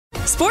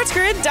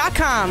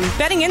SportsGrid.com.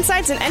 Betting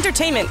insights and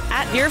entertainment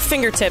at your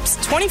fingertips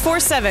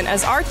 24/7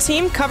 as our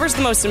team covers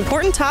the most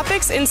important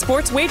topics in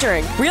sports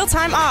wagering.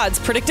 Real-time odds,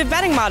 predictive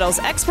betting models,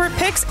 expert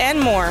picks, and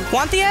more.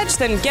 Want the edge?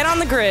 Then get on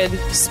the grid.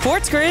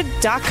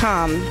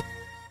 SportsGrid.com.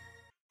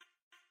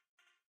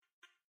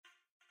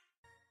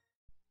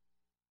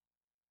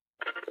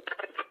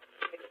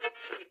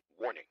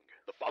 Warning.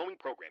 The following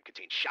program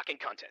contains shocking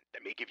content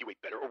that may give you a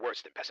better or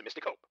worse than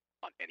pessimistic hope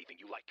on anything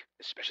you like,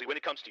 especially when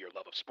it comes to your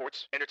love of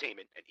sports,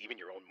 entertainment, and even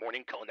your own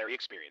morning culinary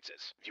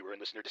experiences. Viewer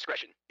and listener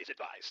discretion is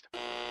advised.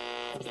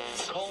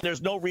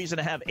 There's no reason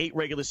to have 8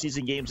 regular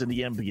season games in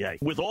the NBA.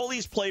 With all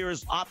these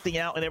players opting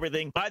out and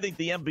everything, I think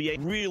the NBA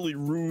really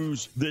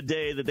rues the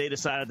day that they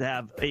decided to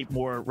have 8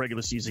 more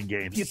regular season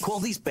games. You call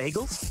these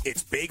bagels?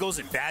 It's Bagels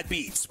and Bad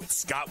Beats with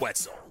Scott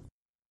Wetzel.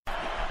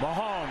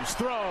 Mahomes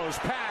throws,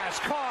 pass,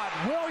 caught,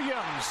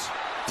 Williams,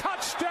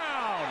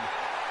 touchdown!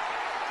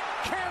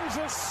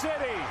 Kansas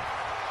City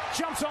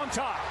jumps on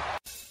top.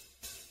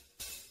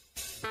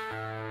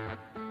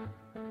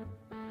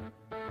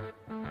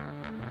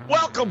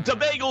 Welcome to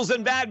Bagels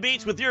and Bad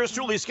Beats with yours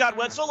truly, Scott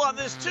Wetzel, on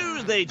this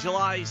Tuesday,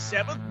 July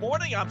 7th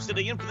morning. I'm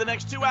sitting in for the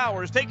next 2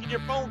 hours, taking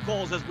your phone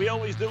calls as we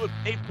always do at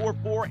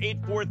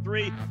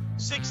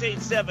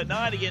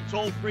 844-843-6879. Again,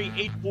 toll free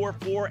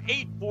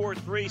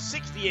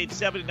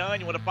 844-843-6879.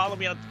 You want to follow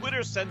me on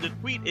Twitter, send a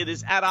tweet. It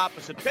is at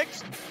Opposite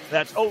Picks.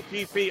 That's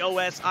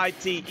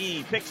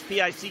OPPOSITE, Picks,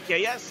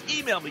 P-I-C-K-S.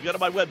 Email me. Go to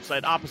my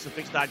website,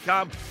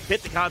 OppositePicks.com.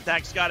 Hit the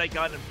contact Scott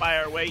icon and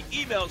fire away.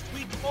 Emails,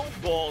 tweets, phone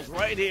calls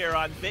right here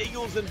on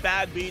Bagels and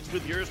Bad Beats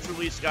with yours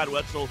truly, Scott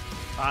Wetzel,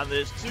 on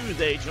this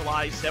Tuesday,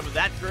 July 7th.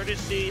 That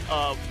courtesy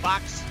of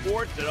Fox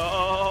Sports. And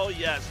oh,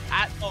 yes,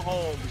 at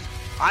Mahomes.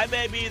 I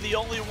may be the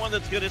only one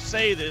that's going to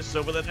say this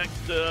over the next,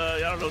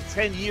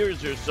 10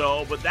 years or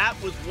so, but that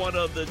was one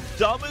of the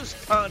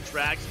dumbest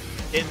contracts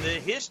in the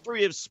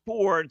history of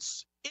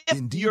sports.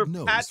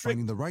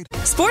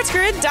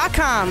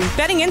 SportsGrid.com.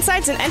 Betting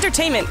insights and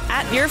entertainment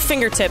at your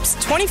fingertips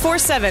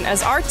 24/7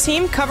 as our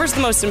team covers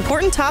the most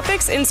important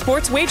topics in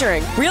sports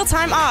wagering.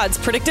 Real-time odds,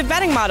 predictive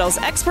betting models,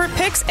 expert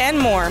picks, and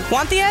more.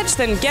 Want the edge?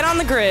 Then get on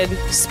the grid.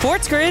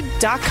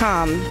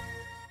 SportsGrid.com.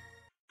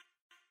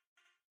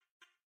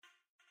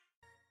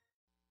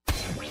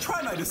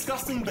 Try my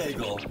disgusting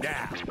bagel.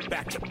 Now,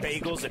 back to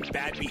Bagels and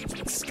Bad Beats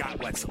with Scott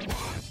Wetzel.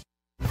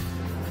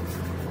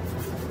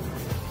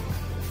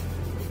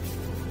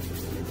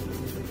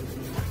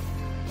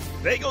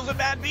 Bagels and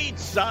Bad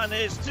Beats on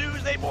this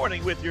Tuesday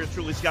morning with yours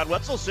truly, Scott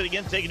Wetzel, sitting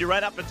in, taking you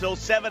right up until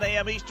 7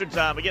 a.m. Eastern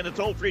Time. Again, the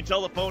toll-free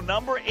telephone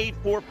number,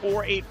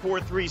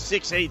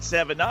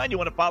 844-843-6879. You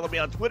want to follow me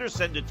on Twitter,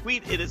 send a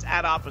tweet. It is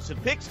at Opposite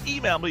Picks.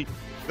 Email me.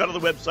 Go to the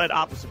website,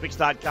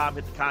 OppositePicks.com,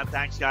 hit the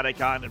contact Scott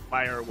icon, and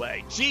fire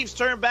away. Chiefs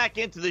turn back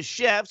into the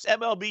chefs.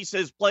 MLB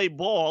says play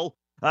ball.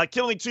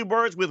 Killing 2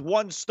 birds with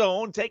 1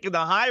 stone, taking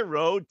the high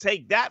road.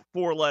 Take that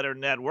 4-letter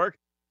network.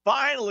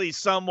 Finally,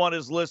 someone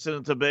is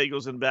listening to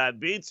Bagels and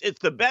Bad Beats. It's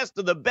the best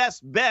of the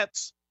best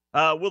bets.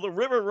 Will the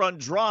river run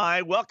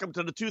dry? Welcome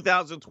to the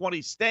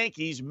 2020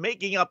 Stankies.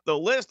 Making up the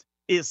list.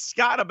 Is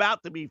Scott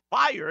about to be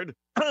fired?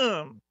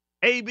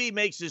 AB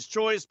makes his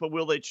choice, but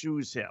will they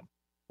choose him?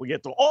 We'll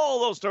get to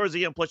all those stories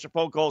again, plus your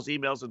phone calls,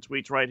 emails, and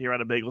tweets right here on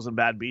the Bagels and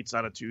Bad Beats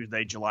on a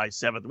Tuesday, July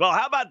 7th. Well,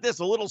 how about this?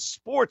 A little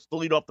sports to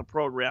lead off the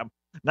program.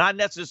 Not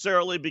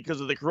necessarily because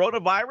of the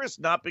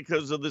coronavirus, not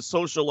because of the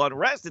social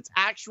unrest. It's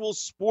actual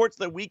sports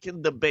that we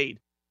can debate.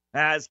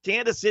 As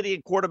Kansas City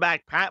and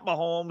quarterback Pat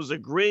Mahomes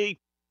agree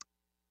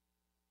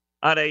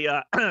on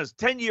a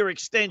 10-year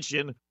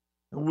extension,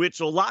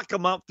 which will lock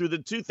him up through the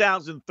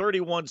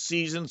 2031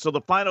 season. So the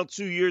final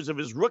 2 years of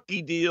his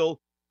rookie deal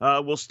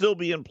will still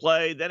be in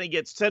play. Then he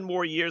gets 10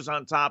 more years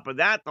on top of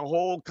that. The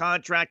whole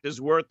contract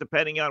is worth,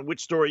 depending on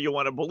which story you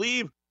want to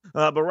believe,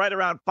 but right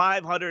around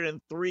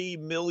 $503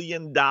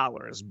 million.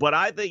 But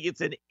I think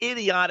it's an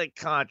idiotic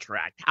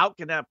contract. How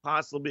can that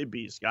possibly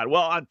be, Scott?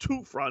 Well, on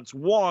 2 fronts.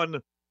 One,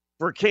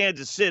 for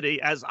Kansas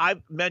City, as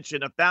I've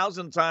mentioned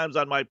 1,000 times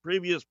on my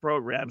previous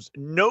programs,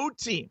 no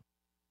team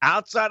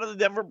outside of the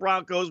Denver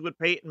Broncos with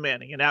Peyton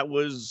Manning, and that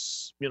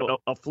was,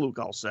 a fluke,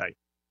 I'll say.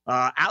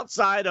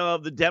 Outside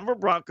of the Denver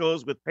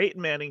Broncos with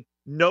Peyton Manning,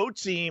 no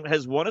team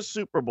has won a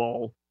Super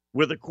Bowl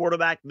with a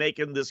quarterback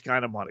making this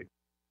kind of money.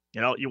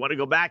 You want to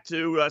go back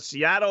to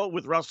Seattle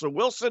with Russell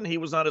Wilson, he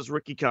was on his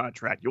rookie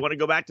contract. You want to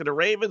go back to the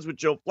Ravens with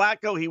Joe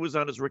Flacco, he was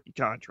on his rookie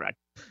contract.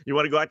 You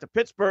want to go back to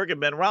Pittsburgh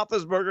and Ben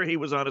Roethlisberger, he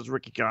was on his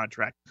rookie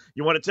contract.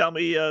 You want to tell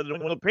me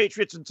the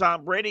Patriots and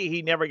Tom Brady,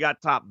 he never got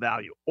top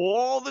value.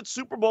 All the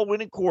Super Bowl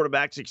winning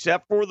quarterbacks,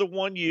 except for the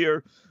 1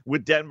 year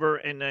with Denver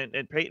and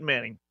Peyton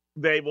Manning,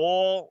 they've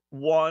all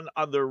won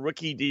on their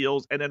rookie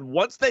deals. And then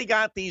once they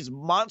got these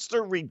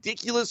monster,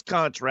 ridiculous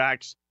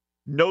contracts,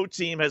 no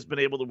team has been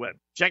able to win.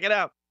 Check it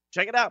out.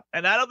 Check it out.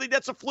 And I don't think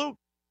that's a fluke.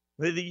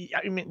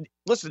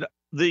 Listen,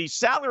 the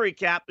salary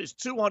cap is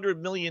 $200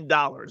 million,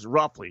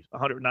 roughly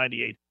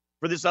 198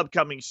 for this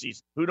upcoming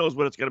season. Who knows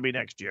what it's going to be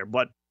next year,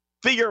 but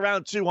figure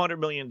around $200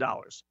 million.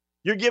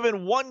 You're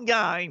giving one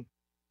guy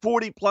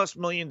 $40+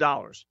 million.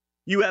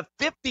 You have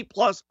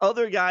 50-plus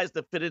other guys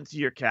that fit into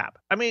your cap.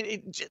 I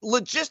mean,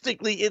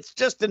 logistically, it's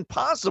just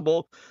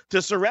impossible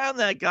to surround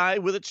that guy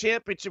with a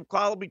championship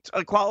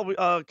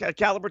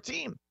caliber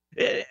team.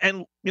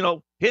 And,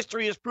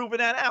 history has proven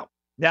that out.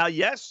 Now,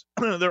 yes,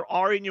 there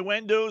are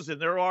innuendos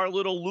and there are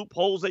little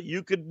loopholes that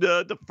you could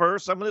defer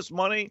some of this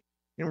money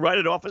and write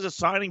it off as a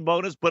signing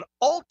bonus. But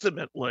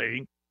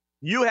ultimately,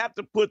 you have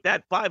to put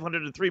that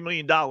 $503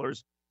 million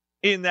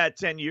in that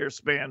 10-year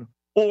span,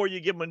 or you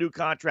give him a new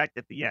contract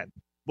at the end.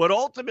 But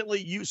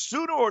ultimately,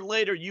 sooner or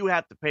later, you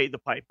have to pay the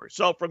piper.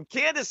 So from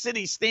Kansas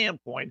City's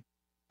standpoint,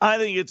 I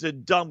think it's a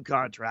dumb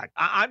contract.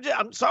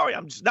 I'm sorry.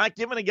 I'm just not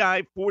giving a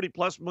guy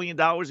 $40+ million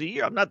a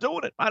year. I'm not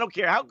doing it. I don't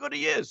care how good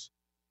he is.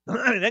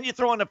 And then you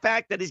throw in the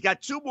fact that he's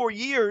got 2 more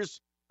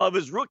years of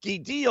his rookie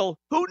deal.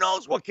 Who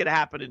knows what could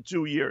happen in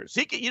 2 years?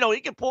 He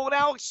could pull an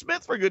Alex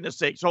Smith, for goodness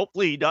sakes.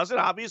 Hopefully he doesn't,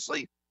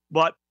 obviously.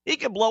 But he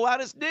could blow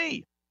out his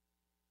knee.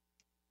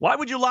 Why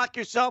would you lock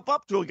yourself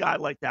up to a guy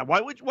like that?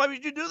 Why would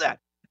you do that?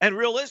 And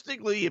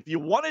realistically, if you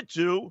wanted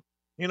to,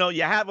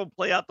 you have him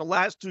play out the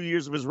last 2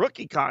 years of his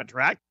rookie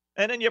contract,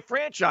 and then you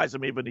franchise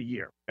him even a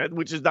year,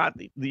 which is not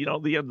the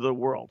end of the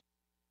world.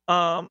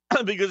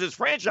 Because his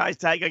franchise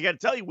tag, I got to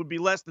tell you, would be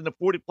less than the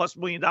 $40+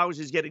 million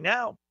he's getting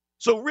now.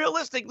 So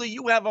realistically,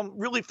 you have him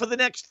really for the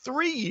next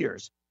 3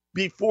 years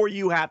before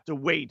you have to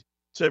wait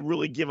to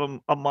really give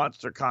him a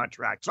monster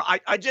contract. So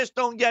I just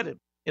don't get it.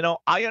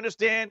 I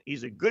understand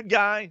he's a good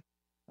guy.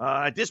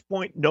 At this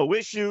point, no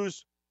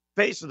issues.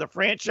 Face of the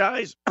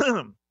franchise,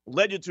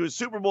 led you to a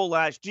Super Bowl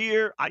last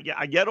year.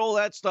 I get all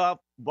that stuff,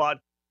 but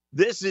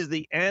this is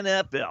the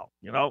NFL,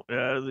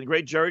 the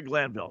great Jerry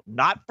Glanville.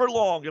 Not for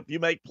long if you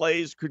make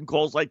plays and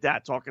calls like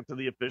that, talking to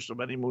the official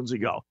many moons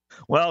ago.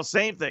 Well,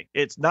 same thing.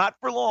 It's not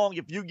for long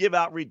if you give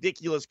out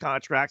ridiculous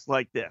contracts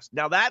like this.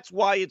 Now, that's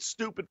why it's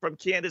stupid from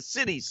Kansas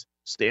City's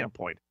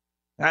standpoint.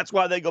 That's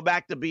why they go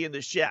back to being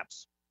the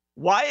chefs.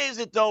 Why is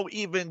it, though,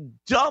 even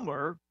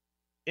dumber,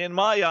 in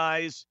my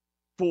eyes,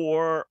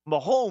 for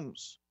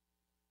Mahomes?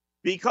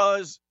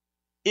 Because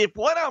if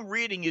what I'm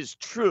reading is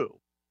true,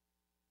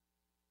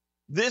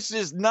 this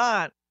is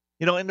not,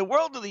 in the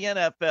world of the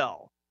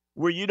NFL,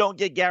 where you don't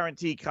get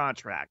guaranteed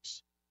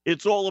contracts,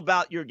 it's all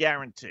about your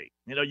guarantee.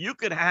 You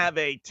could have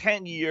a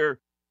 10-year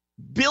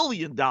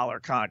billion-dollar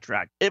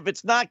contract. If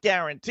it's not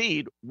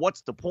guaranteed,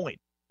 what's the point?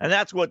 And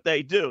that's what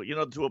they do,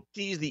 to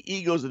appease the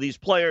egos of these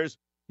players.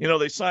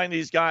 They sign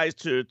these guys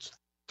to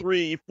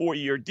 3-4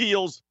 year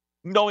deals,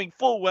 knowing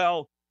full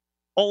well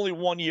only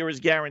 1 year is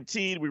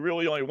guaranteed. We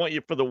really only want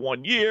you for the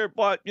 1 year.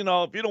 But,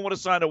 if you don't want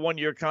to sign a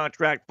 1-year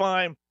contract,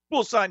 fine.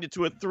 We'll sign you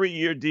to a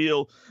 3-year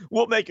deal.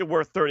 We'll make it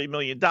worth $30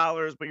 million,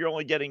 but you're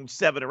only getting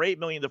 $7 or $8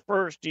 million the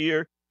first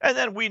year. And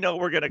then we know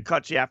we're going to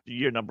cut you after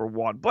year number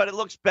 1. But it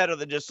looks better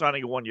than just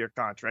signing a 1-year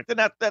contract. And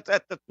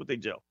that's what they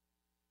do.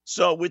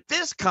 So with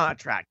this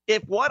contract,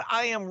 if what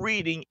I am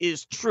reading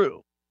is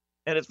true,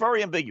 and it's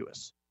very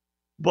ambiguous,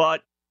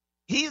 but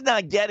he's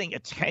not getting a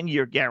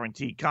 10-year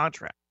guaranteed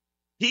contract.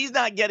 He's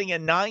not getting a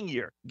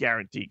 9-year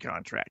guaranteed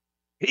contract.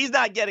 He's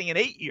not getting an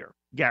 8-year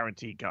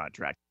guaranteed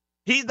contract.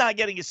 He's not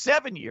getting a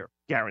 7-year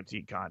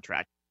guaranteed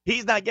contract.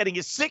 He's not getting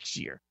a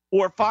 6-year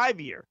or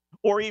 5-year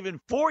or even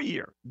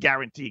 4-year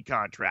guaranteed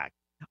contract.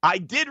 I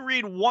did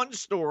read one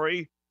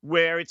story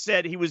where it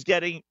said he was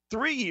getting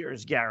 3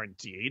 years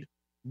guaranteed,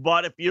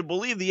 but if you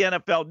believe the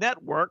NFL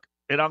Network,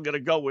 and I'm going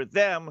to go with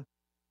them,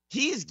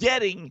 he's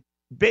getting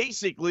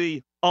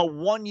basically a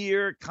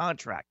 1-year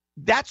contract.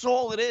 That's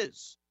all it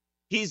is.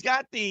 He's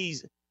got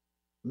these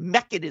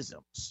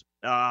mechanisms,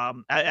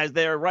 as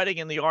they're writing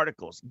in the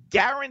articles,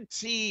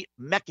 guarantee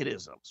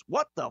mechanisms.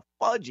 What the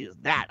fudge is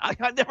that?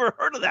 I've never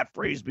heard of that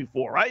phrase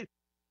before, right?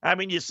 I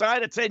mean, you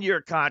sign a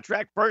 10-year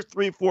contract, first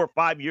 3, 4,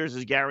 5 years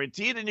is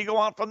guaranteed, and you go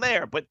on from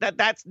there. But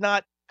that's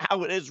not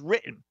how it is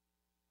written.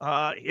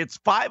 It's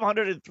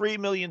 $503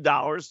 million,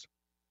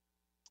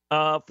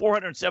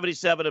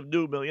 477 of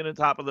new million on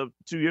top of the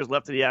 2 years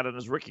left that he had on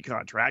his rookie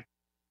contract.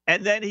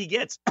 And then he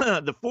gets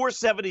the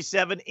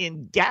 477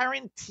 in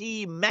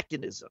guarantee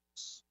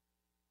mechanisms.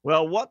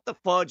 Well, what the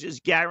fudge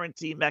is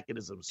guarantee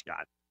mechanism,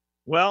 Scott?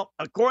 Well,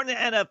 according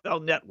to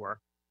NFL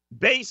Network,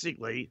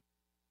 basically,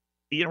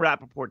 Ian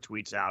Rappaport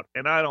tweets out,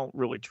 and I don't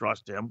really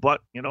trust him, but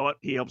you know what?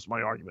 He helps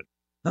my argument.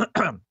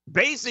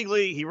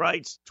 Basically, he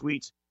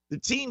tweets, the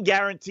team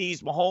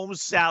guarantees Mahomes'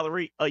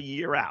 salary a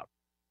year out.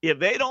 If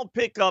they don't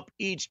pick up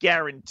each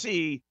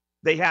guarantee,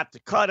 they have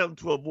to cut him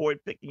to avoid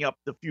picking up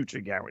the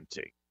future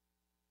guarantee.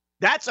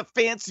 That's a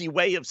fancy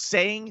way of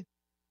saying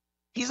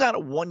he's on a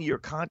 1-year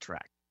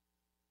contract.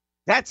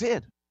 That's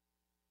it.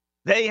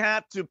 They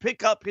have to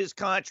pick up his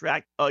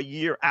contract a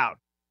year out.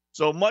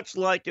 So much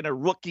like in a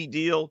rookie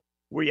deal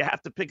where you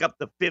have to pick up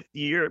the 5th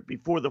year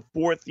before the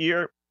 4th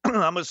year,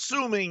 I'm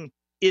assuming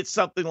it's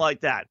something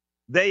like that.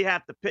 They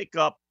have to pick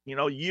up,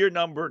 year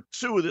number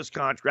 2 of this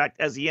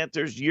contract as he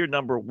enters year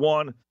number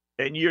 1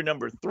 and year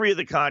number 3 of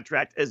the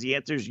contract as he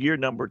enters year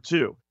number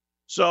 2.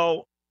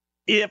 So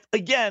if,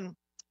 again,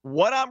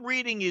 what I'm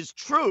reading is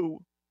true,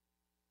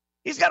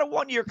 he's got a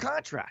 1-year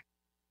contract.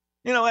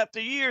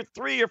 After year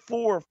 3 or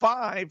 4 or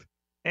 5,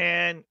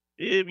 and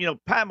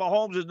Pat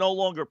Mahomes is no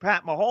longer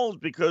Pat Mahomes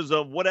because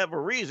of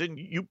whatever reason.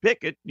 You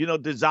pick it,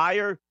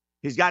 desire.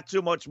 He's got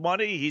too much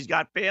money. He's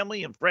got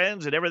family and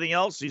friends and everything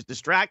else. He's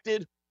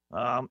distracted,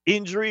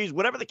 injuries,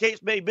 whatever the case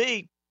may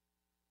be.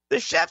 The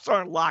Chefs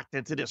aren't locked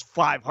into this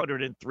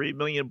 $503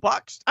 million.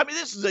 I mean,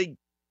 this is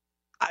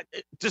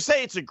to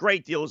say it's a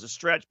great deal is a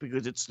stretch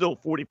because it's still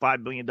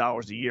 $45 million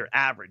a year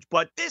average.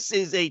 But this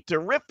is a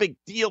terrific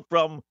deal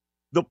from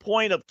the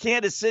point of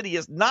Kansas City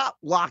is not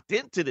locked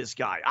into this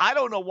guy. I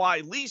don't know why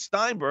Lee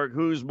Steinberg,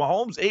 who's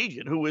Mahomes'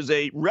 agent, who is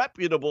a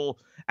reputable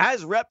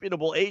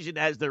agent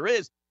as there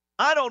is,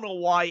 I don't know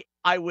why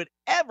I would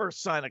ever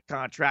sign a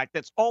contract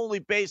that's only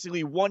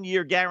basically 1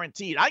 year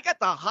guaranteed. I got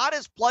the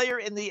hottest player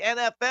in the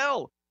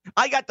NFL.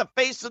 I got the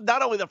face of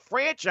not only the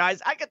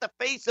franchise, I got the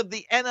face of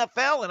the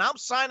NFL, and I'm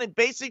signing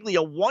basically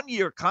a 1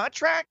 year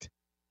contract?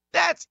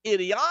 That's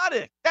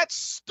idiotic. That's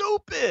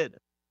stupid.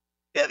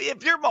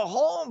 If you're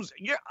Mahomes,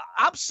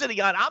 I'm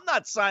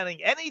not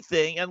signing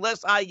anything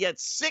unless I get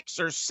 6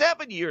 or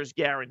 7 years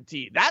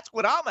guaranteed. That's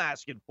what I'm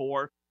asking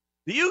for.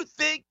 Do you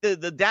think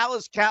the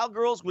Dallas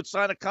Cowgirls would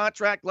sign a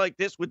contract like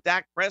this with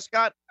Dak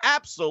Prescott?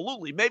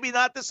 Absolutely. Maybe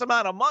not this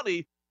amount of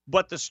money,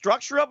 but the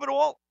structure of it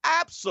all?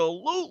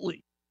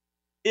 Absolutely.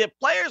 If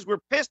players were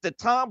pissed at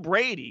Tom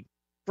Brady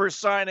for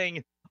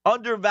signing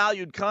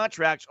undervalued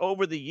contracts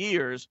over the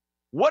years,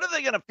 what are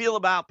they going to feel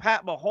about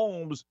Pat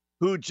Mahomes,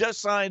 who just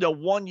signed a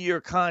 1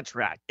 year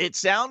contract? It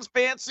sounds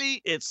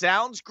fancy. It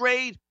sounds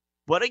great.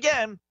 But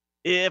again,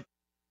 if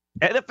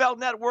NFL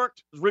Network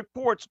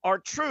reports are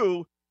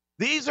true,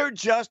 these are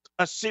just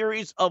a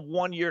series of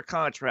 1 year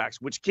contracts,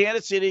 which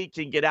Kansas City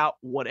can get out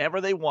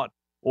whatever they want.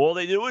 All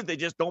they do is they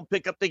just don't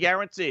pick up the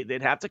guarantee.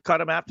 They'd have to cut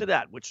them after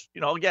that, which,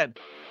 again,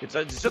 it's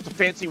just a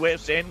fancy way of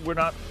saying we're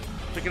not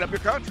picking up your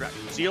contract.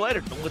 See you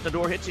later. Don't let the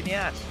door hit you in the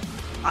ass.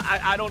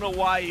 I don't know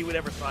why he would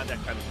ever sign that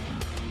kind of thing.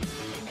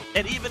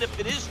 And even if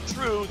it is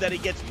true that he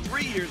gets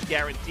 3 years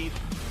guaranteed,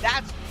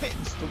 that's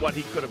pittance to what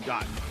he could have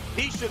gotten.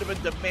 He should have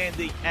been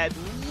demanding at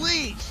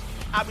least,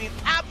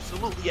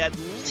 absolutely at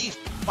least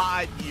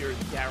 5 years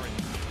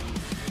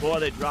guaranteed. Boy,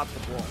 they dropped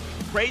the ball.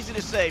 Crazy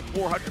to say,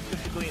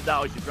 $450 million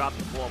you dropped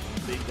the ball from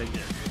the things they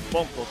did.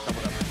 Phone call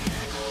coming up.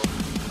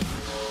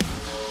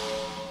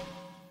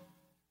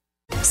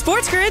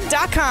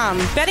 SportsGrid.com.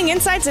 Betting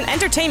insights and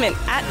entertainment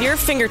at your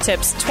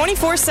fingertips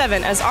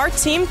 24/7 as our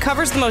team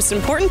covers the most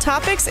important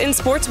topics in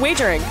sports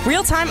wagering.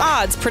 Real-time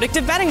odds,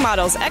 predictive betting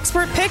models,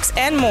 expert picks,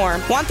 and more.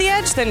 Want the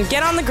edge? Then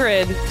get on the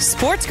grid.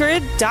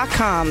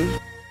 SportsGrid.com.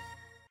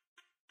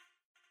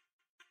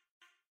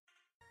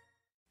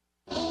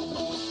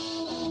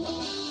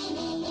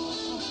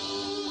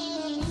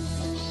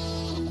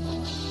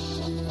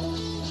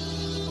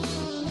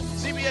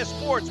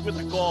 Sports with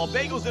the call.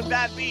 Bagels and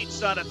Bad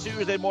Beats on a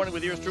Tuesday morning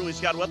with yours truly,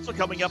 Scott Wetzel,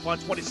 coming up on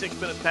 26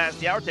 minutes past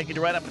the hour, taking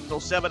you right up until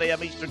 7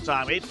 a.m. Eastern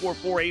Time.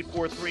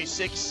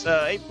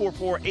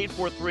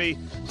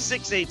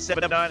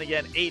 844-843-6879.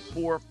 Again,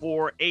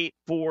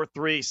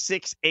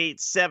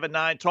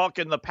 844-843-6879.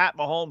 Talking the Pat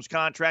Mahomes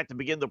contract to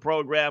begin the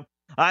program.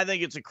 I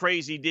think it's a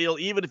crazy deal,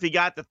 even if he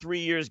got the 3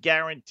 years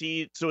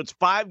guaranteed. So it's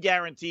 5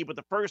 guaranteed, but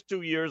the first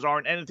 2 years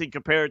aren't anything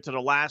compared to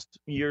the last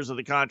years of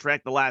the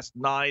contract, the last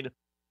 9.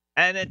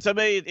 And to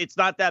me, it's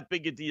not that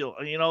big a deal.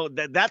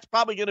 That's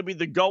probably going to be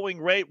the going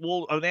rate.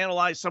 We'll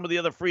analyze some of the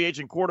other free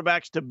agent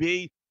quarterbacks to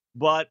be.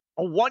 But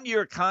a 1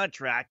 year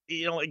contract,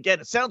 again,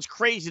 it sounds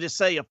crazy to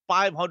say a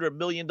 $500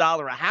 million, a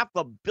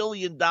 $500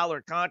 million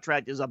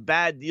contract is a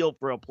bad deal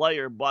for a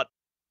player. But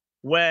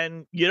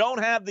when you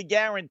don't have the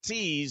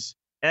guarantees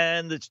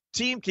and the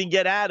team can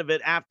get out of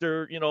it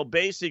after,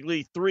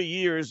 basically 3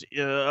 years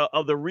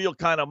of the real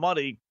kind of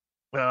money,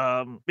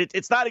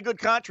 it's not a good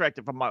contract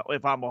if I'm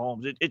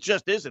Mahomes. It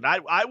just isn't.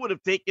 I would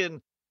have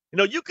taken,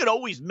 you could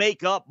always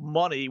make up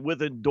money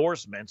with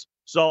endorsements.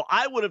 So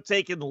I would have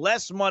taken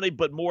less money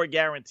but more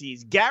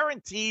guarantees.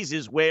 Guarantees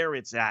is where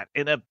it's at.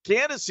 And if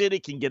Kansas City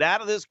can get out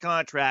of this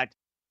contract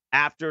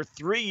after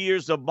 3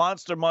 years of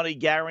monster money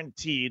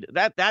guaranteed,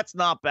 that's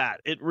not bad.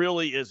 It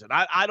really isn't.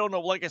 I don't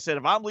know. Like I said,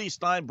 if I'm Lee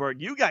Steinberg,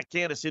 you got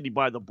Kansas City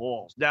by the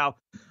balls. Now,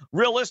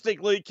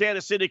 realistically,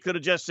 Kansas City could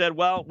have just said,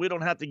 well, we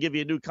don't have to give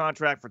you a new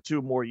contract for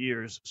 2 more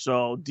years,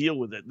 so deal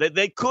with it.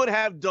 They could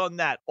have done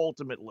that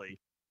ultimately.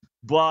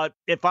 But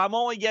if I'm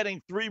only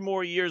getting 3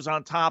 more years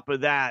on top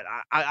of that,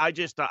 I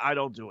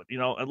don't do it.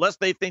 Unless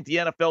they think the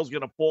NFL is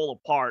going to fall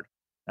apart,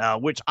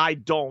 which I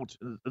don't.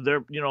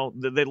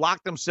 They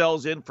locked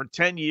themselves in for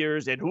 10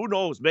 years, and who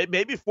knows,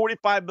 maybe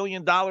 $45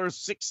 million,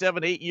 6,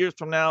 7, 8 years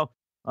from now.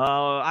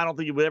 I don't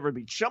think it would ever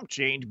be chump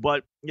change,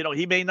 but,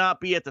 he may not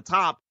be at the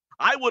top.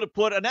 I would have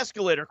put an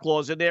escalator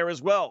clause in there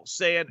as well,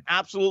 saying,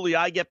 absolutely,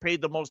 I get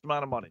paid the most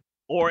amount of money.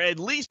 Or at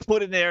least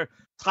put in there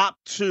top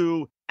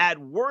 2, at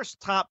worst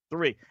top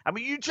 3.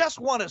 You just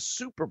won a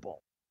Super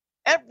Bowl.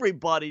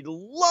 Everybody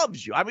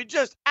loves you.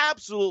 Just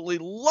absolutely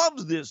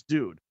loves this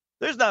dude.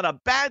 There's not a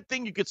bad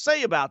thing you could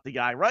say about the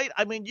guy, right?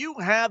 You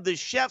have the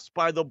Chefs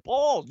by the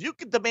balls. You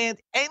can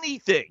demand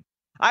anything.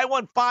 I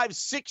want 5,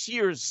 6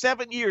 years,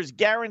 7 years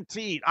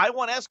guaranteed. I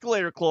want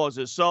escalator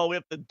clauses. So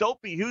if the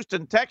dopey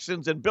Houston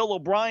Texans and Bill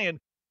O'Brien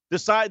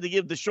decide to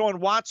give Deshaun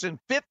Watson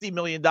 $50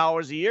 million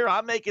a year,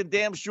 I'm making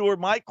damn sure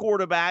my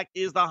quarterback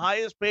is the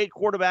highest paid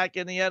quarterback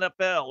in the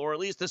NFL, or at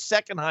least the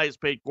second highest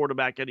paid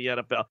quarterback in the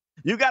NFL.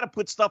 You got to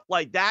put stuff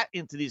like that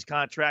into these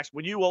contracts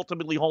when you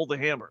ultimately hold the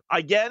hammer.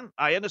 Again,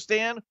 I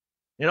understand,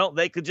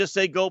 they could just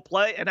say go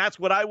play, and that's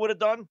what I would have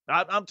done.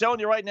 I'm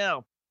telling you right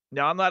now.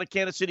 Now, I'm not a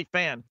Kansas City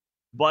fan,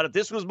 but if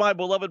this was my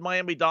beloved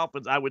Miami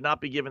Dolphins, I would not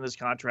be giving this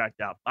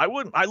contract out. I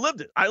wouldn't. I lived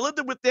it. I lived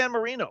it with Dan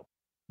Marino.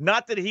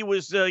 Not that he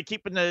was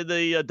keeping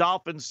the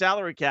Dolphins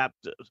salary cap,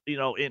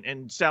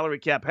 in salary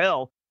cap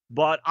hell,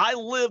 but I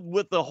lived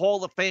with the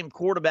Hall of Fame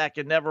quarterback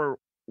and never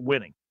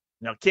winning.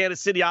 Now, Kansas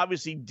City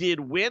obviously did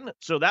win,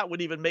 so that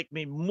would even make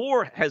me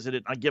more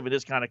hesitant on giving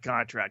this kind of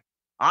contract.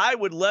 I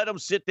would let him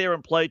sit there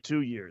and play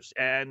 2 years.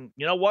 And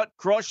you know what?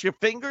 Cross your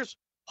fingers.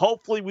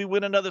 Hopefully we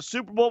win another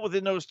Super Bowl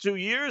within those 2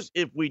 years.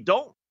 If we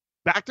don't,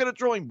 back to the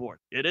drawing board.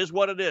 It is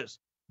what it is.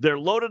 They're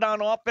loaded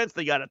on offense.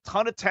 They got a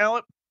ton of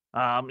talent.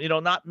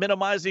 Not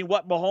minimizing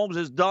what Mahomes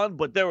has done,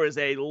 but there is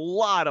a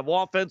lot of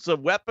offensive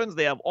weapons.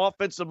 They have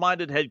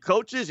offensive-minded head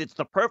coaches. It's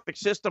the perfect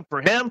system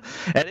for him,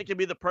 and it can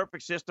be the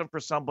perfect system for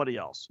somebody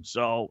else.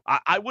 So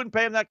I wouldn't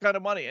pay him that kind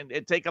of money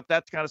and take up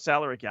that kind of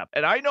salary cap.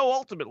 And I know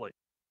ultimately,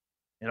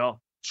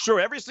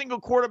 sure, every single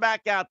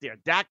quarterback out there,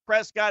 Dak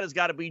Prescott has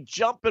got to be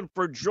jumping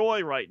for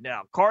joy right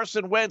now.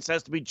 Carson Wentz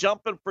has to be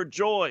jumping for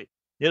joy.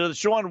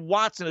 Deshaun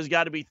Watson has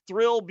got to be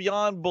thrilled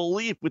beyond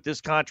belief with this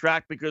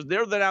contract because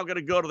they're now going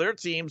to go to their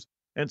teams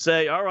and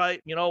say, all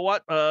right, you know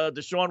what,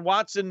 Deshaun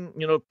Watson,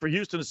 for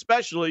Houston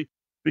especially,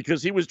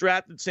 because he was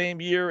drafted same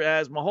year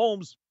as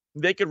Mahomes,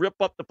 they could rip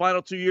up the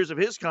final 2 years of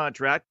his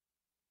contract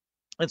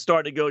and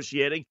start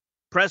negotiating.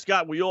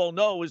 Prescott, we all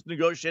know, is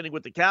negotiating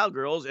with the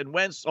Cowgirls, and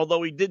Wentz,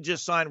 although he did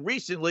just sign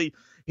recently,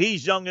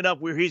 he's young enough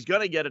where he's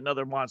going to get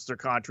another monster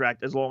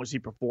contract as long as he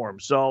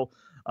performs. So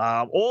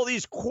all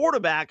these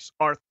quarterbacks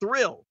are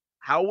thrilled.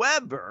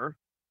 However,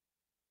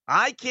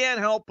 I can't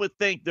help but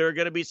think there are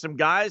going to be some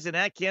guys in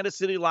that Kansas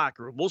City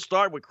locker room. We'll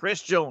start with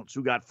Chris Jones,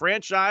 who got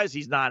franchised.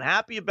 He's not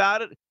happy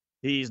about it.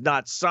 He's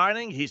not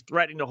signing. He's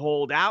threatening to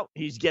hold out.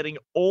 He's getting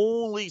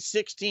only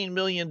 $16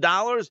 million.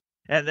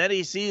 And then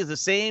he sees the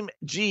same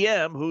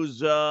GM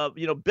who's,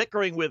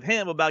 bickering with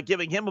him about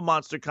giving him a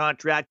monster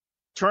contract,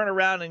 turn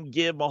around and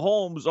give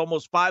Mahomes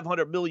almost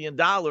 $500 million.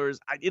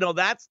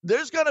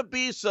 There's going to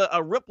be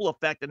a ripple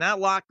effect in that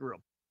locker room.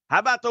 How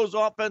about those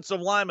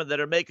offensive linemen that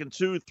are making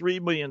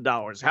 $2-3 million?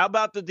 How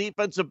about the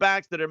defensive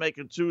backs that are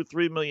making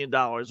 $2-3 million?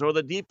 Or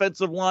the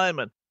defensive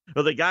linemen?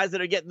 Or the guys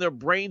that are getting their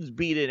brains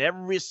beat in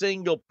every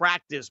single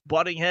practice,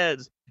 butting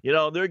heads?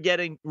 They're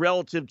getting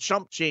relative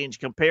chump change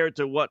compared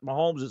to what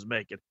Mahomes is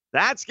making.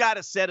 That's got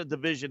to set a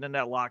division in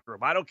that locker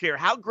room. I don't care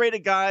how great a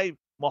guy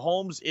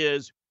Mahomes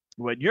is.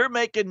 When you're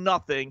making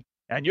nothing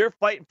and you're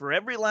fighting for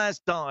every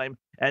last dime,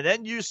 and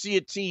then you see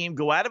a team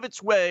go out of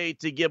its way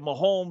to give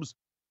Mahomes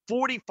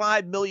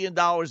 $45 million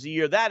a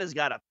year, that has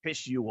got to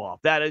piss you off.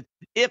 That is,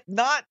 if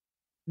not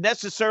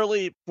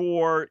necessarily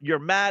for you're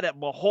mad at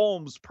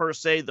Mahomes per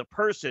se, the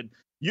person,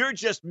 you're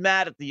just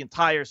mad at the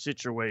entire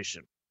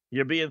situation.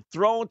 You're being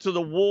thrown to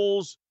the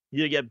wolves.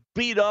 You get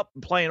beat up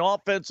and playing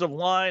offensive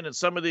line in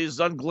some of these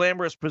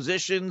unglamorous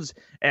positions,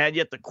 and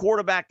yet the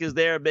quarterback is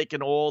there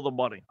making all the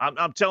money.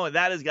 I'm telling you,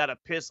 that has got to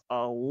piss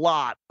a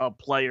lot of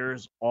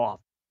players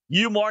off.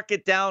 You mark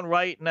it down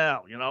right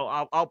now.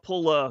 I'll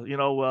pull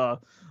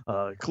a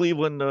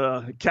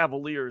Cleveland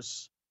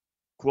Cavaliers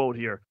quote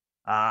here.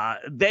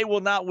 They will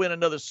not win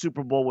another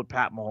Super Bowl with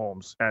Pat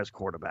Mahomes as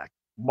quarterback.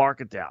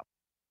 Mark it down.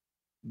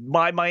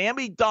 My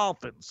Miami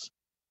Dolphins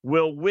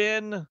will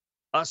win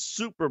a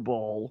Super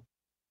Bowl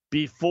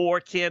before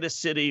Kansas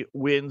City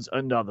wins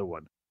another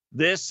one.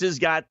 This has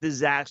got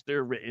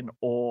disaster written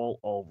all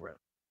over it.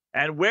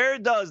 And where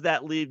does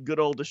that leave good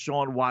old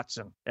Deshaun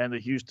Watson and the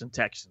Houston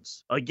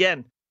Texans?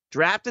 Again,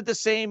 drafted the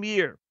same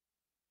year.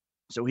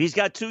 So he's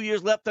got 2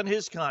 years left on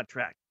his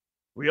contract.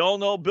 We all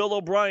know Bill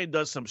O'Brien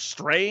does some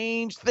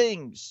strange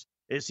things.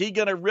 Is he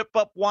going to rip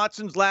up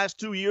Watson's last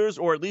 2 years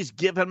or at least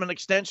give him an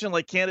extension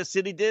like Kansas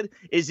City did?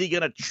 Is he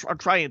going to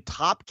try and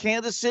top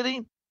Kansas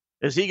City?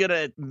 Is he going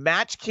to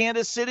match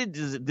Kansas City?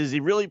 Does he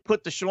really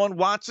put Deshaun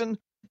Watson,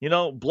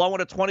 blowing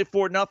a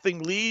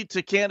 24-0 lead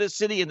to Kansas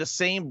City in the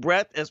same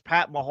breath as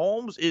Pat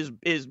Mahomes?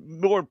 Is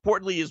more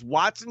importantly, is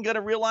Watson going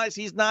to realize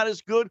he's not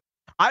as good?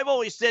 I've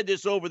always said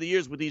this over the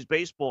years with these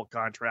baseball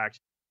contracts.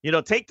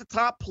 Take the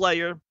top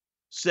player,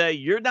 say,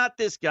 you're not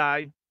this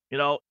guy,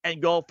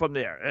 and go from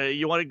there.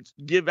 You want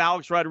to give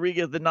Alex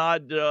Rodriguez the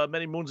nod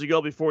many moons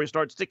ago before he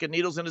started sticking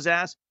needles in his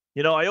ass?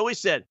 I always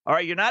said, all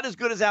right, you're not as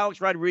good as Alex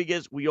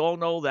Rodriguez. We all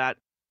know that.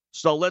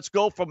 So let's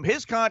go from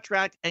his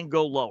contract and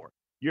go lower.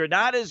 You're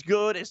not as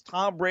good as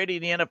Tom Brady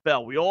in the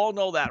NFL. We all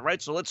know that,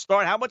 right? So let's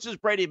start. How much is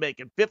Brady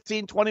making?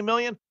 15, 20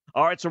 million?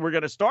 All right, so we're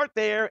going to start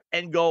there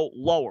and go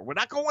lower. We're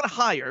not going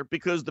higher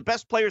because the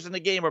best players in the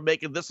game are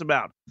making this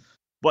amount.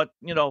 But,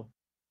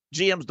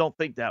 GMs don't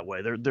think that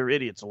way. They're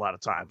idiots a lot of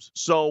times.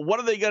 So what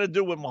are they going to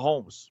do with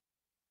Mahomes?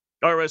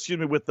 Or excuse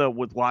me, with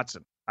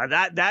Watson.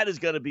 That is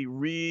going to be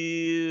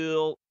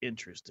real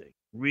interesting.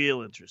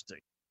 Real interesting.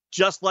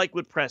 Just like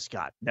with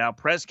Prescott. Now,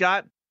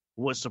 Prescott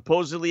was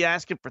supposedly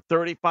asking for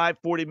 $35,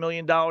 $40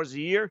 million a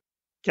year.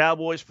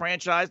 Cowboys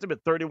franchised him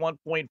at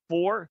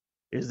 31.4.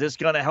 Is this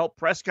going to help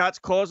Prescott's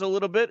cause a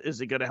little bit?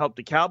 Is it going to help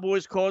the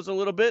Cowboys' cause a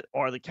little bit?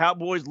 Or are the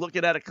Cowboys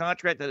looking at a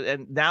contract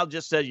and now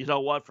just said, you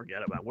know what,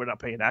 forget about it. We're not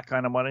paying that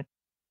kind of money.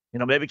 You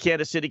know, maybe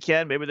Kansas City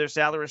can. Maybe their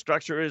salary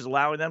structure is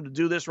allowing them to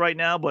do this right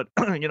now. But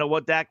you know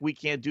what, Dak, we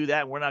can't do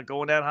that. We're not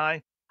going that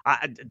high.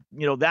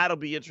 That'll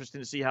be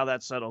interesting to see how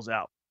that settles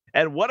out.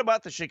 And what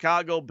about the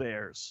Chicago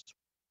Bears?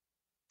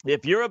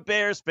 If you're a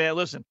Bears fan,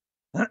 listen,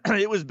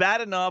 it was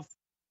bad enough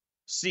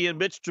seeing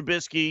Mitch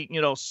Trubisky,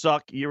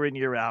 suck year in,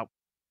 year out.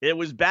 It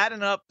was bad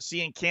enough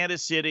seeing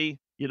Kansas City,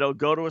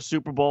 go to a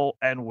Super Bowl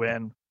and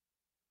win.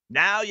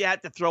 Now you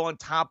have to throw on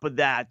top of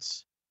that,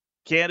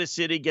 Kansas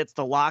City gets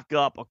to lock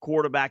up a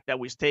quarterback that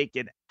was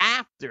taken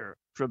after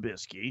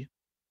Trubisky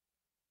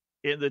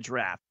in the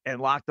draft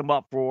and locked him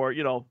up for,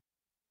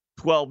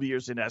 12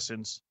 years in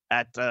essence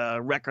at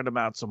record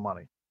amounts of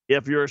money.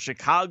 If you're a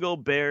Chicago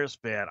Bears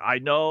fan, I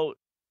know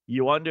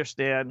you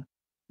understand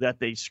that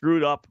they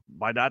screwed up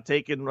by not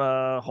taking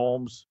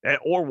Holmes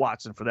or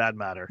Watson for that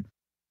matter.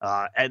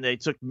 And they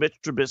took Mitch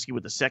Trubisky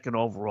with the second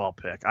overall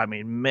pick. I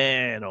mean,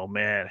 man, oh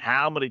man,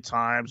 how many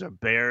times are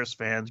Bears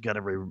fans going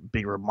to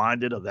be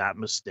reminded of that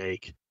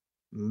mistake?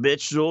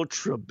 Mitchell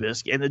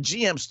Trubisky. And the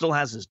GM still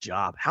has his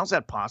job. How's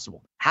that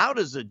possible? How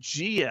does a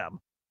GM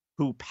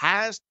who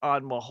passed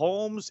on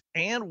Mahomes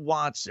and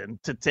Watson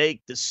to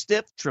take the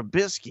stiff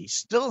Trubisky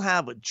still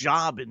have a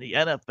job in the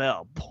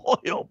NFL?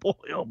 Boy, oh boy,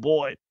 oh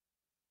boy.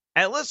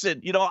 And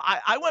listen,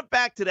 I went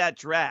back to that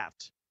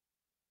draft.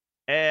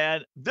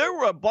 And there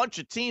were a bunch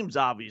of teams,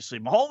 obviously.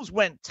 Mahomes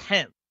went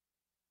 10th.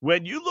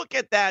 When you look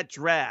at that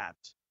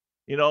draft,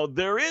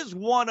 there is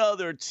one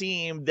other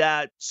team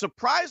that,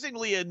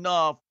 surprisingly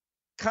enough,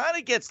 kind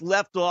of gets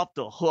left off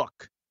the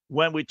hook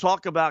when we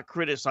talk about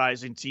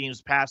criticizing teams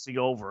passing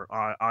over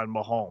on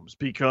Mahomes.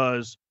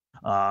 Because,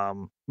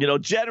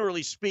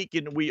 generally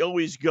speaking, we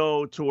always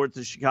go towards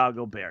the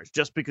Chicago Bears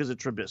just because of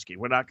Trubisky.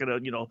 We're not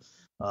going to,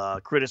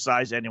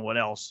 criticize anyone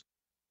else,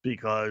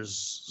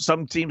 because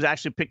some teams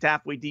actually picked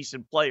halfway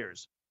decent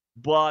players,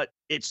 but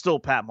it's still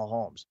Pat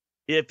Mahomes.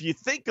 If you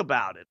think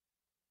about it,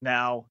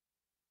 now,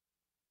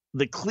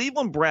 the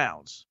Cleveland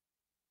Browns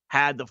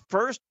had the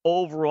first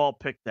overall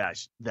pick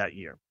that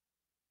year,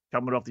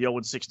 coming off the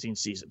 0-16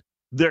 season.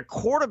 Their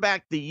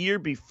quarterback the year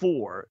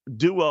before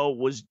duo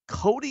was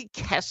Cody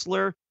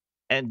Kessler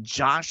and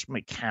Josh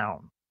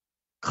McCown.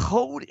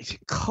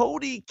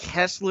 Cody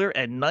Kessler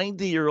and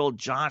 90-year-old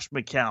Josh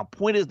McCown.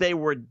 Point is, they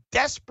were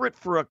desperate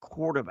for a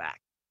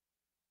quarterback.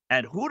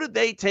 And who did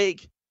they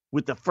take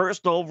with the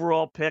first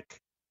overall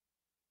pick?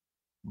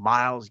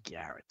 Myles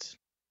Garrett.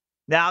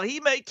 Now,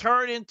 he may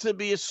turn into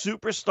be a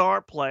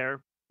superstar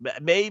player,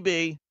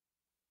 maybe,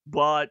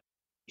 but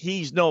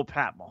he's no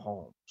Pat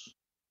Mahomes.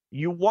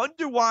 You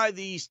wonder why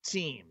these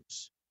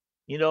teams,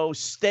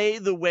 stay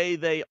the way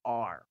they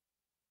are.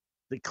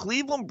 The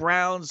Cleveland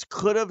Browns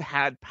could have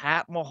had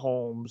Pat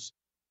Mahomes,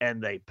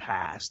 and they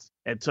passed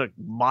and took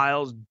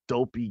Myles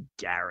Dopey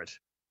Garrett,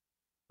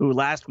 who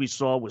last we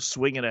saw was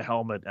swinging a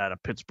helmet at a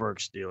Pittsburgh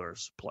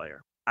Steelers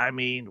player. I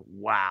mean,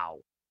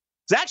 wow.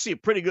 It's actually a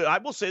pretty good, I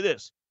will say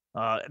this,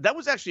 that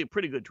was actually a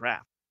pretty good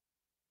draft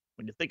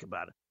when you think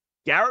about it.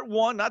 Garrett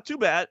won, not too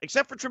bad,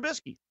 except for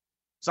Trubisky.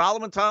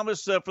 Solomon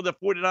Thomas for the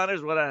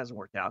 49ers, well, that hasn't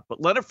worked out. But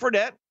Leonard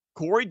Fournette,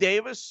 Corey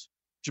Davis,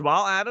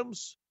 Jamal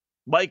Adams,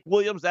 Mike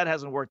Williams, that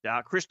hasn't worked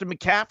out. Christian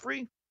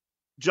McCaffrey,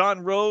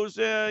 John Rose,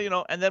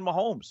 and then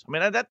Mahomes. I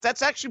mean,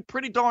 that's actually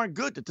pretty darn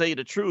good, to tell you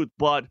the truth.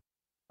 But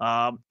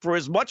for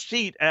as much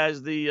heat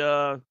as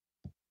the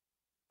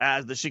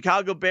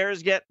Chicago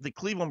Bears get, the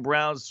Cleveland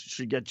Browns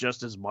should get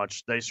just as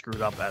much. They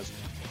screwed up as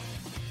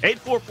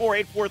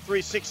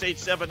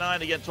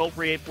 844-843-6879. Again, toll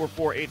free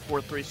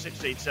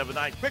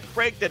 844-843-6879. Quick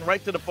break, then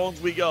right to the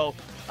phones we go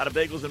out of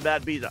Bagels and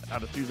Bad Beats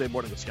on a Tuesday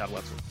morning with Scott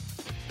Wetzel.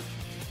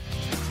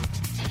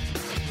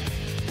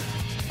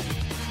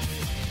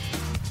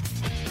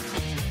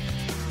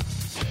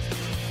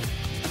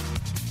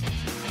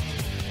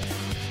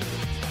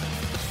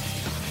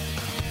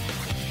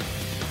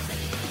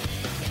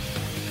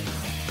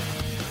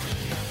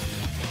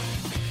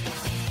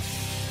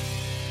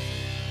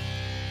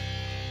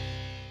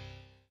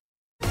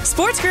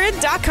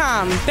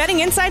 SportsGrid.com. Betting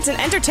insights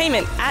and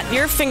entertainment at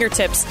your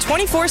fingertips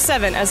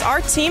 24/7 as our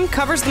team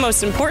covers the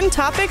most important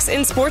topics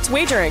in sports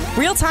wagering.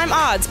 Real-time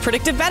odds,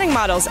 predictive betting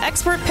models,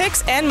 expert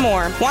picks, and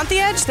more. Want the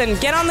edge? Then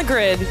get on the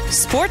grid.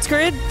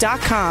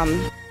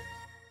 SportsGrid.com.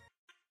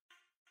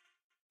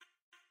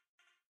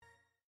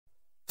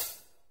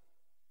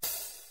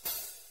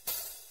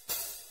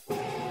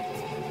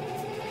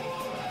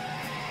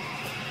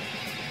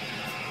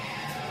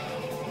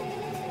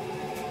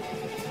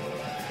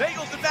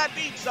 Bagels and Bad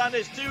Beats on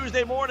this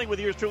Tuesday morning with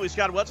yours truly,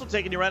 Scott Wetzel,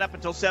 taking you right up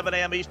until 7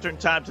 a.m. Eastern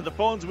time. To the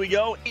phones we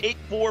go,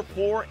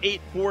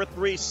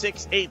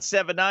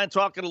 844-843-6879.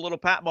 Talking a little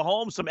Pat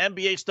Mahomes, some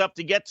NBA stuff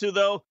to get to,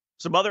 though.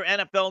 some other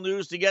NFL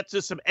news to get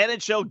to, some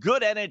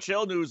good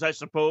NHL news, I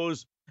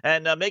suppose,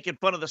 and making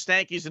fun of the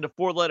Stankies in the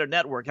four-letter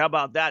network. How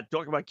about that?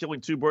 Talking about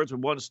killing two birds with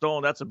one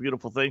stone. That's a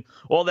beautiful thing.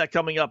 All that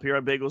coming up here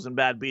on Bagels and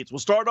Bad Beats. We'll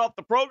start off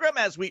the program,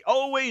 as we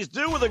always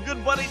do, with a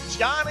good buddy,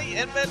 Johnny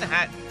in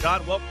Manhattan.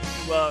 John, welcome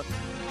to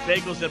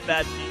Bagels and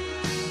Bad Beats.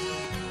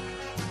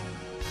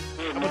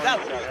 How about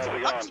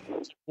that?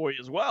 For you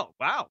as well.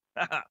 Wow.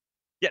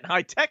 Getting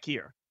high tech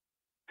here.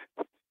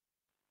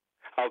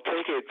 I'll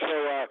take it. So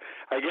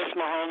I guess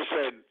Mahomes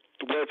said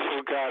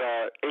Wetzel got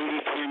a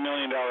 $83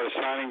 million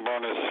signing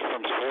bonus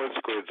from Sports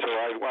Grid, so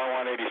I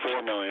want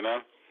 $84 million, huh?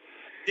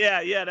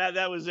 Yeah,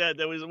 that was it.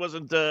 It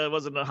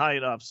wasn't high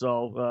enough,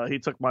 so he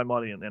took my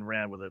money and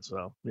ran with it.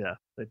 So yeah,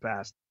 they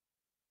passed.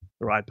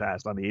 Or I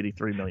passed on the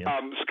 $83 million.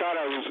 Scott,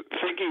 I was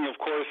thinking, of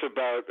course,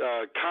 about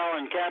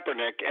Colin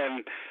Kaepernick,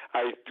 and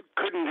I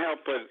couldn't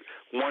help but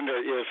wonder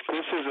if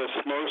this is a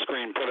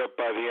smokescreen put up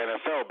by the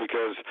NFL,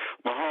 because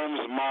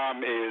Mahomes' mom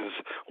is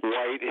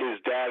white,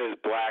 his dad is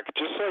black,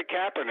 just like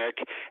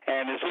Kaepernick,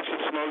 and is this a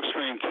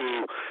smokescreen to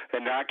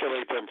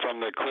inoculate them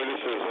from the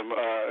criticism,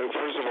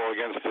 first of all,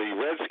 against the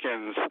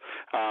Redskins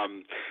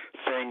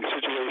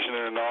situation,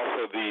 and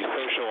also the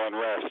social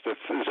unrest? Is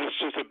this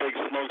just a big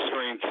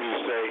smokescreen to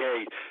say, hey,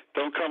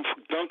 don't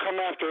come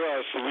after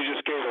us? We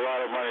just gave a lot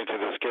of money to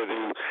this kid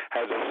who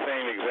has the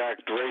same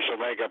exact racial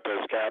makeup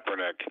as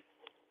Kaepernick.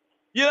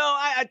 You know,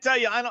 I tell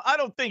you, I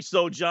don't think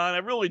so, John. I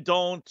really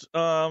don't.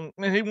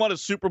 He won a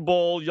Super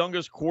Bowl,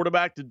 youngest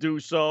quarterback to do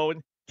so.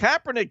 And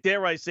Kaepernick,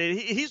 dare I say,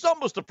 he's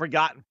almost a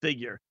forgotten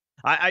figure.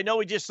 I know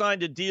he just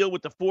signed a deal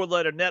with the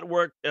four-letter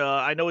network.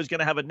 I know he's going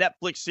to have a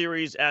Netflix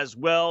series as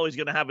well. He's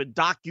going to have a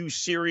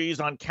docu-series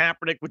on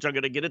Kaepernick, which I'm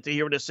going to get into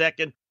here in a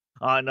second,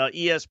 on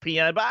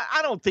ESPN. But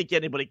I don't think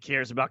anybody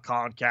cares about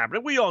Colin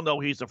Kaepernick. We all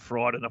know he's a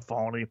fraud and a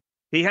phony.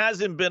 He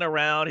hasn't been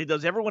around. He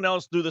does everyone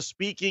else do the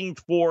speaking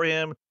for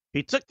him.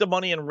 He took the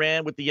money and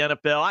ran with the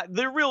NFL.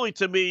 There really,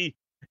 to me,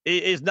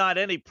 is not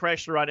any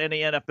pressure on any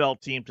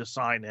NFL team to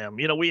sign him.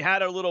 You know, we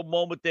had a little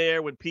moment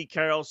there when Pete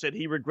Carroll said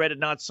he regretted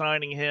not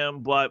signing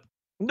him, but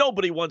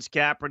nobody wants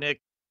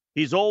Kaepernick.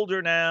 He's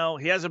older now.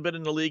 He hasn't been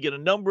in the league in a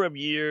number of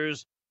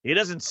years. He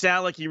doesn't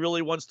sound like he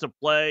really wants to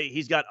play.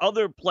 He's got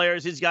other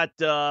players. He's got,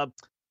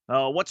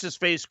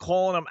 what's-his-face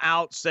calling him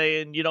out,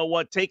 saying, you know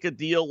what, take a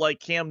deal like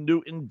Cam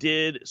Newton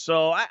did.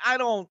 So I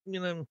don't,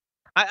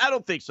 I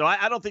don't think so.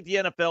 I don't think the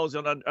NFL is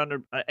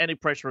under any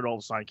pressure at all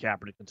to sign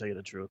Kaepernick, to tell you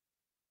the truth.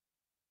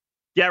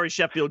 Gary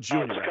Sheffield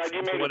Jr. Scott,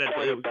 you made a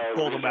point about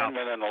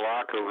resentment in the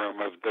locker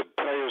room of the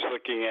players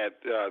looking at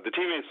the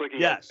teammates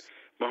looking at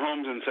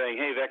Mahomes and saying,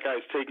 hey, that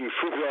guy's taking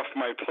food off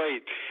my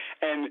plate.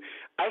 And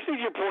I think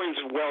your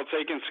point's well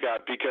taken,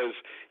 Scott, because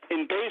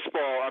in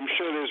baseball, I'm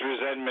sure there's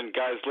resentment.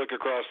 Guys look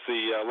across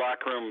the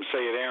locker room,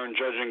 say at Aaron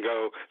Judge, and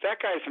go, that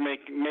guy's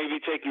maybe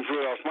taking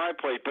food off my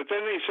plate. But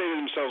then they say to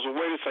themselves, well,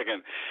 wait a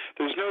second,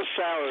 there's no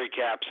salary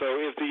cap. So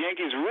if the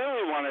Yankees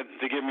really wanted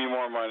to give me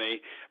more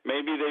money,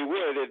 maybe they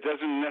would. It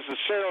doesn't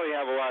necessarily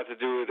have a lot to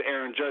do with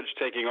Aaron Judge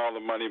taking all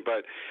the money.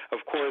 But,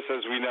 of course,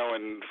 as we know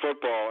in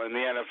football, in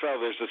the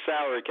NFL, there's a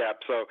salary cap.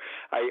 So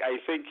I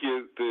think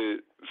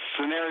the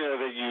scenario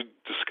that you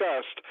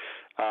discussed,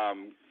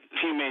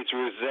 teammates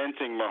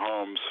resenting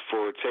Mahomes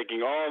for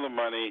taking all the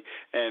money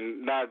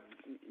and not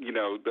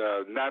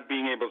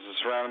being able to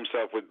surround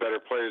himself with better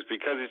players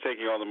because he's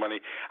taking all the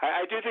money.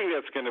 I do think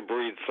that's going to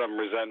breed some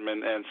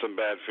resentment and some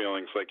bad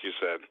feelings, like you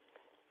said.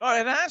 Oh,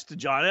 it has to,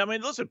 John. I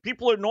mean, listen,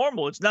 people are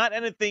normal. It's not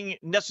anything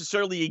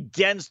necessarily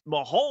against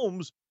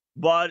Mahomes,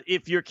 but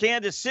if you're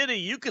Kansas City,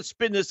 you could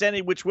spin this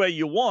any which way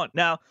you want.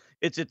 Now,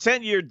 it's a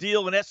 10-year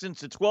deal, in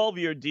essence, a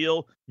 12-year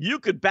deal. You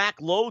could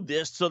backload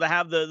this so to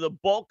have the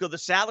bulk of the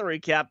salary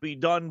cap be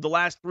done the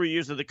last 3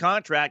 years of the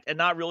contract and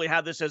not really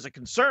have this as a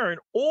concern.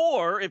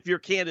 Or if you're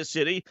Kansas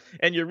City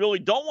and you really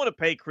don't want to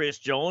pay Chris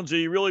Jones, or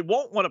you really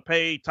won't want to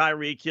pay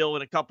Tyreek Hill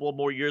in a couple of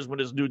more years when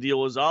his new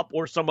deal is up,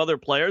 or some other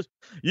players,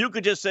 you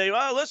could just say,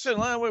 well, listen,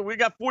 we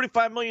got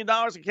 $45 million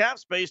in cap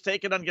space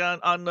taken on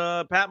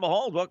Pat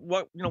Mahomes.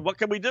 What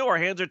can we do? Our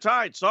hands are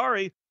tied.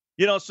 Sorry.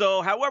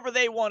 So however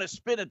they want to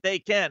spin it, they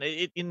can.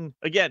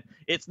 Again,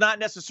 it's not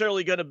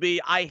necessarily going to be,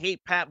 I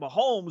hate Pat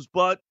Mahomes,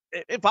 but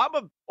if I'm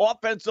an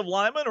offensive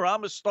lineman or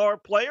I'm a star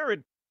player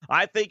and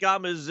I think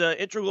I'm as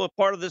integral a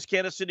part of this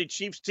Kansas City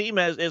Chiefs team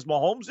as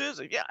Mahomes is,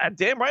 yeah,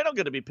 damn right I'm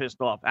going to be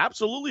pissed off.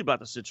 Absolutely about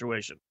the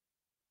situation.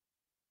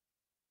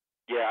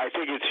 Yeah, I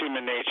think it's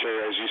human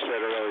nature, as you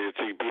said earlier,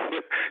 to be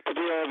a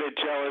little bit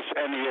jealous,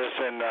 envious,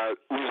 and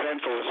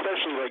resentful,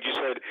 especially, like you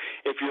said,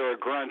 if you're a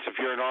grunt, if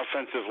you're an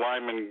offensive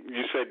lineman,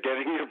 you said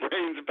getting your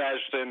brains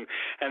bashed in,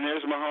 and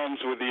there's Mahomes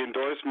with the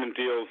endorsement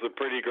deals, the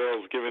pretty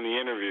girls giving the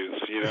interviews,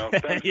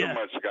 Thanks so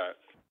much, Scott.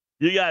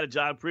 You got it,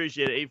 John.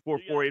 Appreciate it.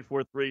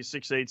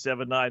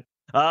 844-843-6879.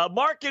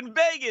 Mark in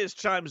Vegas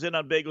chimes in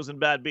on Bagels and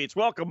Bad Beats.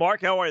 Welcome, Mark.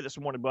 How are you this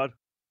morning, bud?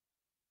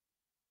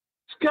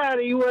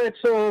 Scotty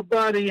Wetzel,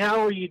 buddy,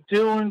 how are you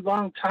doing?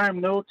 Long time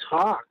no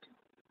talk.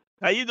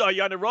 Are you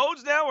on the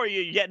roads now, or are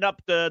you getting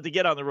up to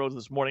get on the roads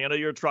this morning? I know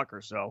you're a trucker,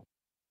 so.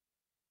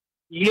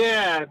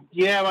 Yeah.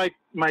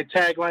 My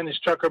tagline is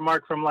Trucker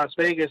Mark from Las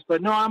Vegas.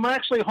 But no, I'm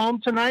actually home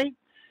tonight,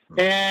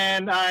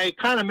 and I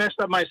kind of messed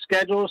up my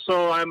schedule,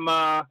 so I'm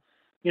out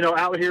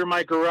here in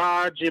my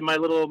garage in my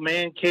little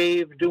man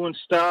cave doing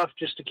stuff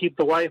just to keep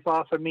the wife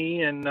off of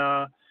me. And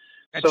at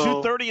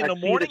 2:30 in the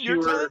morning,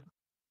 your time?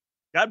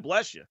 God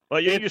bless you. Well,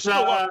 you're still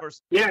up for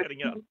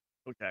getting up.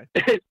 Okay.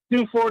 It's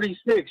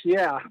 2:46.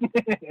 Yeah.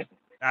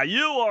 Now,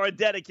 you are a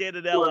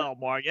dedicated LL,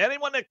 Mark.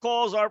 Anyone that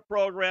calls our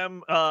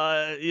program,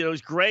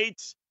 is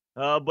great.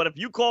 But if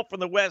you call from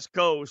the West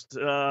Coast,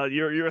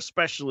 you're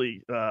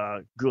especially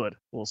good,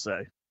 we'll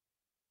say.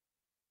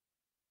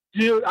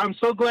 Dude, I'm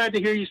so glad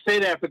to hear you say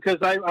that, because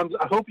I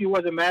hope you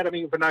wasn't mad at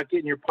me for not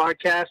getting your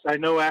podcast. I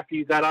know after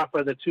you got off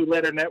of the Two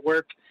Letter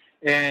Network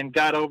and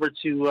got over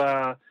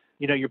to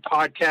your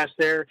podcast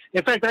there.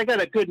 In fact, I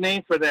got a good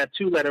name for that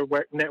Two Letter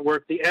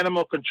Network, the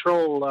Animal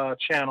Control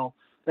Channel.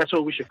 That's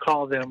what we should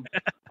call them.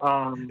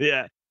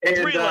 Yeah. And,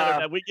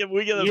 3-letter. We give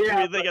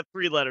them they got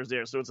 3 letters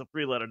there, so it's a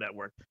 3-letter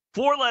network.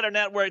 4-letter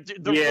network.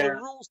 The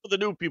rules for the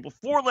new people.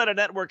 4-letter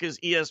network is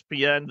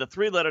ESPN. The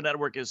 3-letter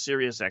network is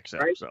Sirius XM.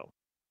 Right. So,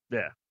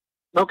 yeah.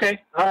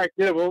 Okay. All right.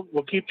 Good.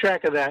 We'll keep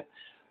track of that.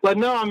 But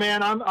no,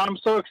 man, I'm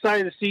so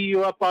excited to see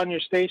you up on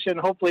your station.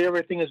 Hopefully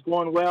everything is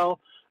going well.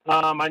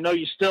 I know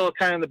you're still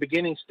kind of in the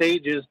beginning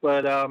stages,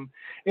 but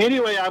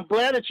anyway, I'm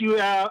glad that you.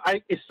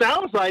 It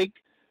sounds like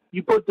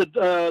you put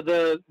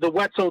the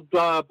Wetzel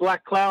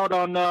black cloud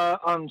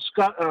on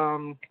Scott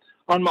on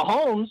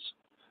Mahomes.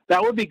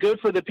 That would be good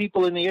for the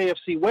people in the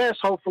AFC West.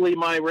 Hopefully,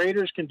 my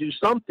Raiders can do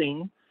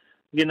something.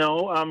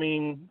 I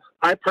mean,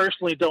 I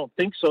personally don't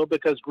think so,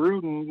 because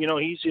Gruden,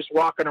 he's just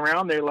walking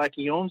around there like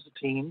he owns the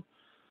team.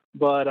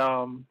 But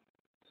I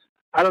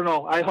don't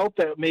know. I hope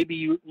that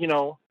maybe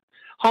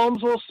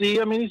Holmes, we'll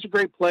see. I mean, he's a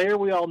great player.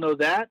 We all know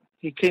that.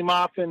 He came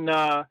off and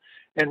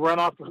run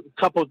off a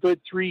couple of good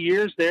 3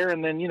 years there,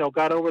 and then,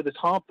 got over the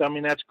hump. I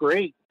mean, that's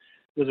great.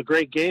 It was a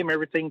great game.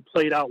 Everything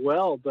played out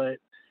well. But,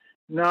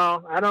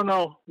 no, I don't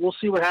know. We'll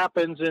see what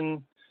happens.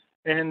 And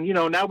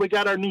now we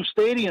got our new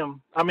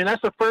stadium. I mean,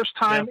 that's the first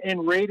time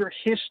in Raider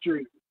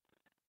history.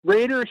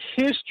 Raider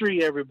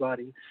history,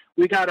 everybody.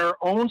 We got our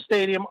own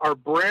stadium, our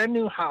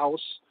brand-new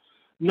house,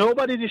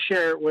 nobody to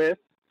share it with.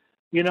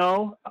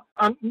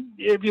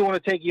 If you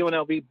want to take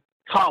UNLV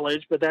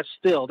College, but that's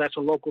a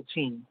local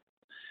team.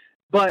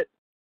 But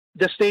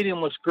the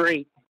stadium looks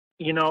great.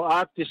 I'll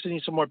have to send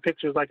you some more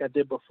pictures like I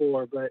did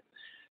before. But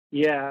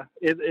yeah,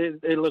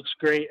 it looks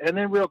great. And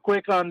then real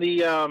quick on the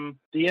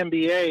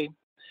NBA,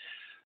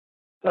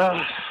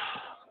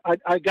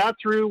 I got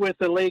through with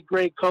the late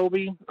great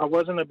Kobe. I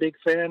wasn't a big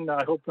fan.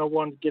 I hope no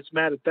one gets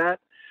mad at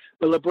that.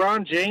 But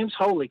LeBron James,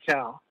 holy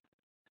cow!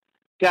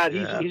 God,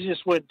 he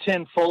just went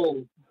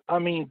tenfold. I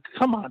mean,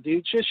 come on,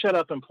 dude, just shut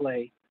up and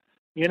play.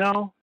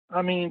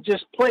 I mean,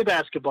 just play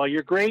basketball.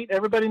 You're great.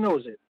 Everybody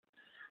knows it.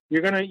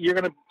 You're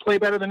gonna play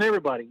better than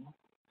everybody.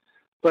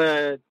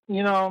 But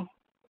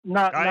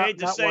I hate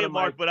to say it,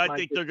 Mark, but I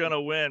think they're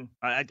gonna win.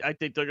 I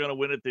think they're gonna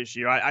win it this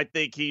year. I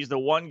think he's the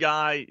one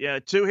guy. Yeah,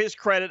 to his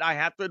credit, I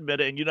have to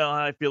admit it, and you know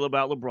how I feel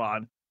about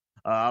LeBron.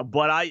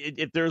 But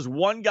if there's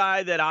one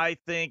guy that I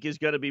think is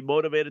going to be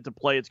motivated to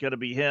play, it's going to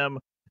be him.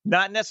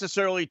 Not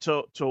necessarily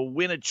to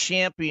win a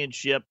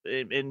championship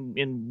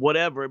in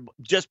whatever,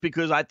 just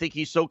because I think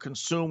he's so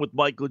consumed with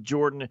Michael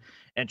Jordan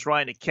and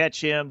trying to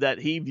catch him that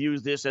he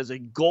views this as a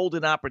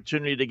golden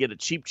opportunity to get a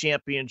cheap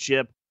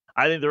championship.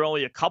 I think there are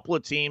only a couple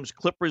of teams,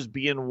 Clippers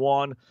being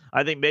one.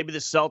 I think maybe the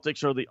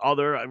Celtics are the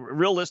other.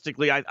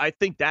 Realistically, I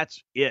think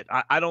that's it.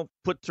 I don't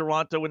put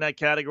Toronto in that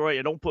category.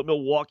 I don't put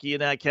Milwaukee in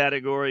that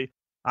category.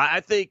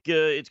 I think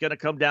it's going to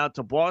come down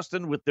to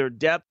Boston with their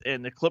depth,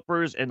 and the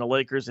Clippers and the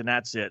Lakers, and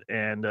that's it.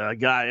 And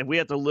and we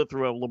have to live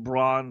through a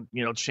LeBron,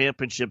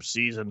 championship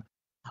season.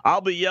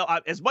 I'll be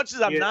as much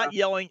as I'm not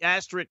yelling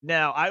asterisk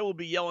now. I will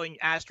be yelling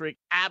asterisk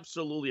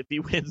absolutely if he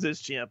wins this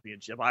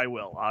championship. I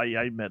will. I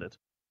admit it.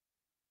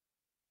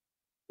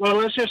 Well,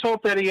 let's just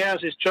hope that he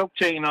has his choke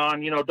chain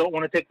on. Don't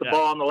want to take the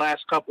ball in the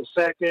last couple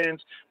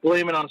seconds,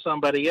 blame it on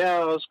somebody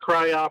else,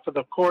 cry off of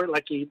the court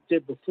like he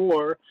did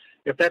before.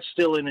 If that's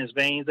still in his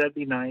veins, that'd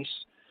be nice.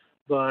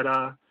 But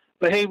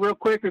hey, real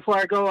quick before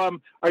I go,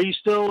 are you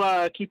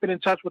still keeping in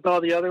touch with all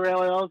the other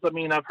LLs? I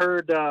mean, I've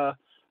heard the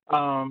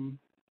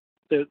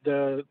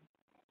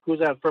who's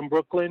that from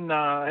Brooklyn?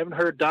 I haven't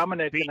heard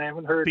Dominic, and I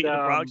haven't heard Pete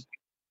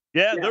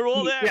Yeah, they're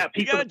all there. Yeah,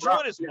 you got to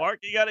join us, Mark.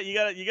 You got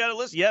to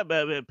listen. Yeah,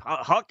 but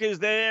Huck is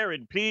there,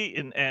 and Pete,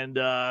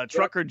 and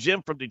Trucker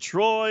Jim from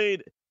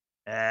Detroit,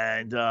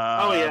 and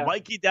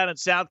Mikey down in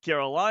South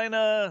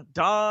Carolina,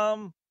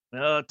 Dom.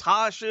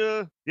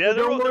 Tasha,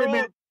 they're all.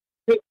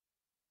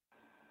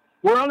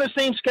 We're on the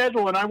same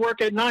schedule, and I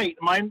work at night.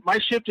 My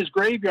shift is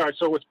graveyard,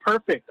 so it's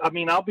perfect. I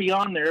mean, I'll be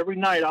on there every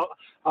night.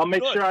 I'll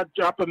make sure I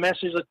drop a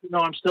message that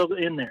I'm still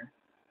in there.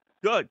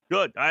 Good.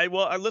 I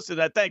listen.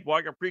 I thank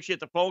Mark. I appreciate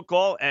the phone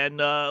call. And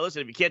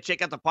listen, if you can't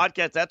check out the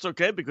podcast, that's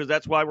okay, because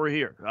that's why we're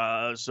here.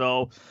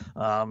 So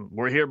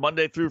we're here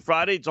Monday through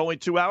Friday. It's only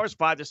 2 hours,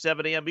 5 to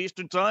 7 a.m.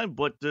 Eastern time,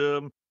 but.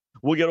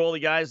 we'll get all the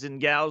guys and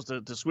gals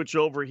to switch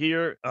over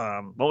here.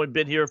 Only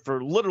been here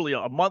for literally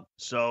a month,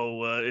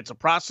 so it's a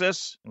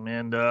process.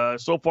 And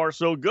so far,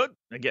 so good.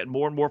 I'm getting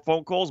more and more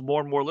phone calls,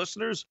 more and more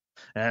listeners.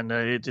 And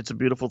it's a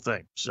beautiful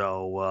thing.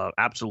 So,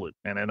 absolutely.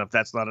 And if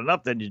that's not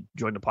enough, then you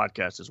join the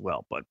podcast as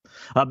well. But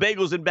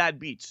Bagels and Bad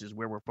Beats is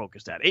where we're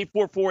focused at.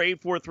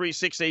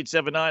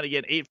 844-843-6879.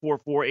 Again,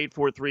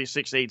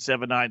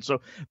 844-843-6879.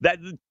 So, that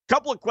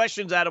couple of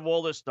questions out of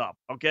all this stuff.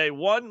 Okay,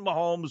 one,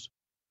 Mahomes,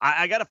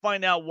 I got to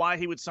find out why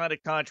he would sign a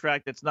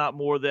contract that's not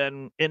more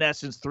than, in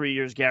essence, 3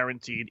 years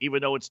guaranteed,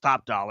 even though it's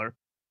top dollar.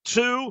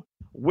 Two,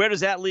 where does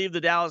that leave the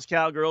Dallas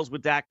Cowgirls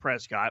with Dak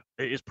Prescott?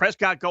 Is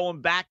Prescott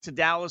going back to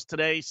Dallas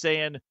today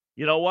saying,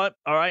 you know what?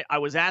 All right, I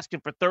was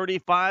asking for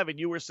 35 and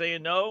you were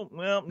saying no.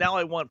 Well, now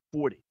I want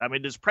 40. I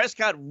mean, does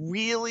Prescott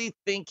really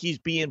think he's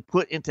being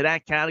put into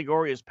that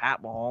category as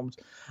Pat Mahomes?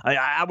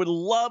 I would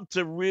love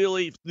to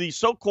really, the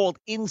so-called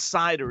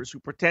insiders who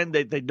pretend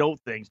that they know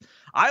things,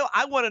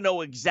 I want to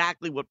know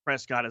exactly what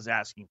Prescott is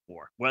asking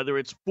for, whether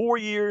it's 4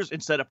 years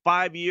instead of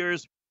 5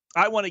 years.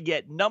 I want to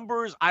get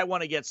numbers. I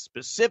want to get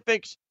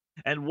specifics.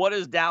 And what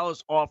is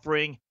Dallas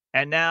offering?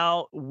 And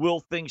now will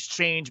things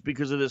change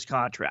because of this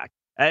contract?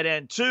 And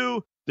then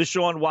two,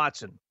 Deshaun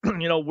Watson.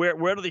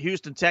 Where do the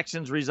Houston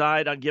Texans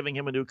reside on giving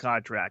him a new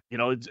contract?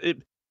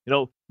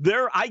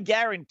 I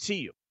guarantee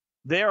you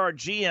there are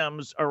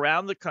GMs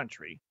around the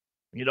country,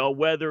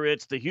 whether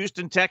it's the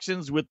Houston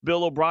Texans with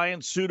Bill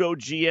O'Brien, pseudo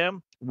GM,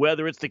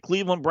 whether it's the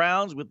Cleveland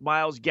Browns with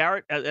Myles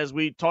Garrett, as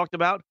we talked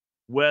about,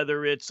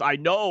 whether it's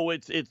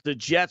the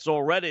Jets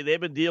already. They've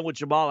been dealing with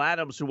Jamal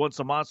Adams, who wants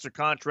a monster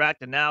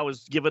contract and now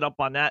is giving up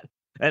on that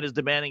and is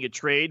demanding a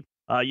trade.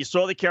 You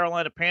saw the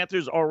Carolina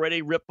Panthers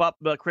already rip up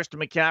Christian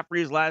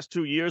McCaffrey's last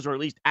 2 years, or at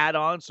least add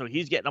on, so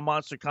he's getting a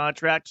monster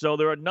contract. So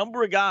there are a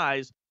number of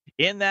guys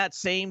in that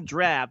same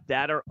draft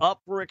that are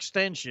up for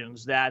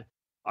extensions that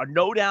are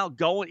no doubt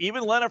going.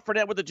 Even Leonard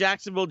Fournette with the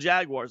Jacksonville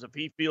Jaguars, if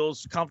he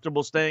feels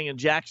comfortable staying in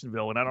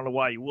Jacksonville, and I don't know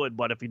why he would,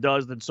 but if he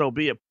does, then so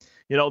be it.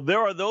 There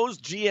are those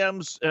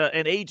GMs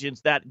and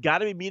agents that got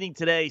to be meeting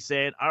today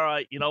saying, all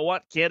right, you know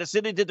what? Kansas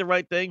City did the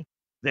right thing.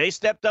 They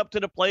stepped up to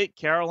the plate.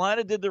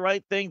 Carolina did the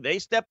right thing. They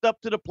stepped up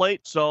to the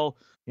plate. So,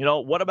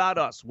 what about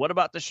us? What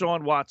about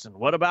Deshaun Watson?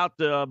 What about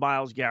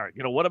Myles Garrett?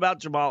 What about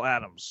Jamal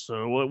Adams?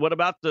 So what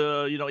about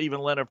even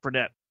Leonard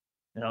Fournette?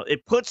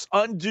 It puts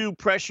undue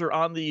pressure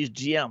on these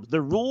GMs.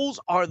 The rules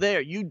are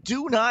there. You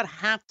do not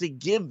have to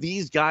give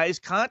these guys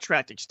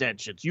contract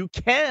extensions. You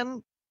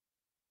can,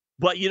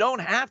 but you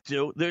don't have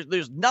to.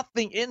 There's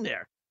nothing in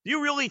there. Do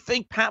you really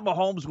think Pat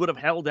Mahomes would have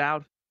held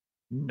out?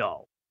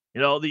 No.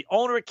 The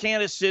owner of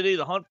Kansas City,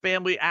 the Hunt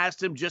family,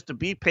 asked him just to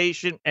be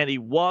patient, and he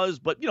was.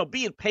 But,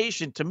 being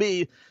patient to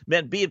me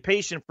meant being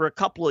patient for a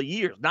couple of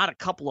years, not a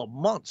couple of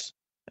months.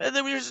 And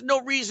there's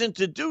no reason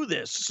to do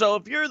this. So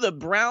if you're the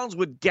Browns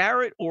with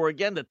Garrett, or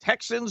again the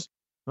Texans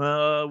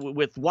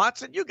with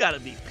Watson, you got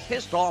to be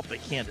pissed off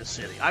at Kansas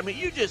City. I mean,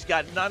 you just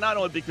got not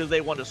only because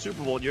they won the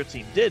Super Bowl and your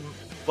team didn't,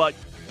 but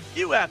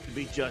you have to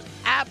be just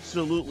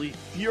absolutely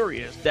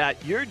furious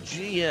that your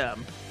GM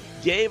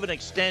gave an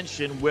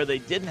extension where they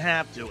didn't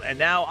have to, and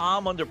now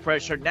I'm under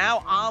pressure.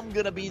 Now I'm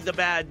going to be the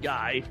bad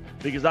guy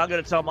because I'm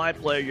going to tell my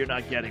player you're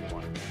not getting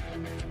one.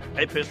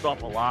 They pissed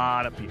off a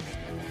lot of people.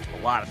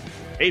 A lot of people.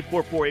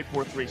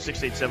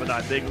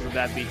 844-843-6879. Bagels and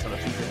Bad Beats on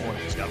a Tuesday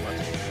morning. Scott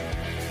Wetzel.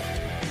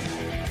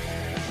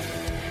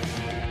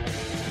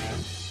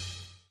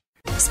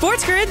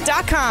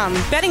 SportsGrid.com.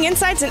 Betting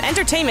insights and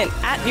entertainment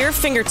at your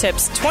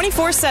fingertips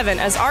 24/7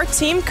 as our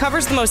team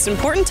covers the most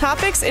important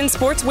topics in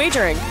sports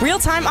wagering.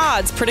 Real-time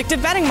odds,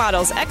 predictive betting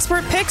models,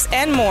 expert picks,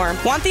 and more.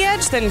 Want the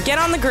edge? Then get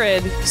on the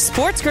grid.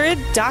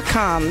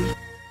 SportsGrid.com.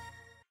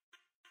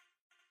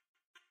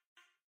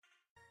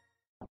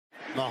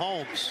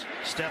 Mahomes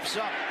steps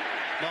up.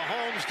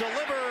 Mahomes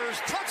delivers.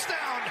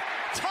 Touchdown.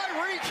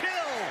 Tyreek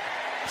Hill.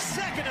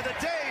 Second of the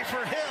day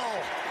for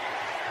Hill.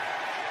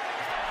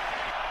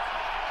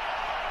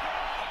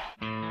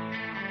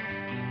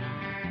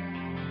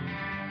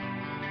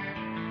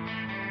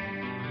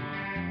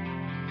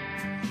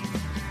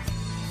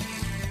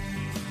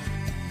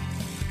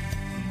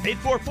 Eight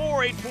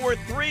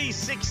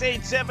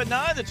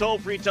 844-843-6879, the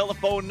toll-free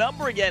telephone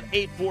number. Again,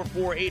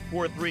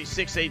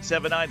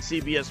 844-843-6879.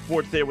 CBS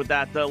Sports there with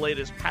that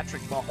latest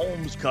Patrick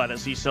Mahomes cut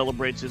as he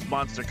celebrates his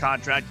monster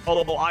contract.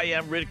 Although I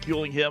am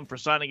ridiculing him for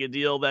signing a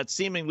deal that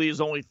seemingly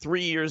is only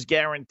 3 years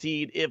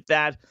guaranteed, if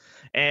that,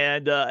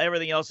 and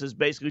everything else is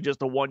basically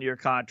just a one-year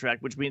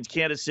contract, which means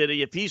Kansas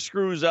City, if he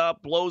screws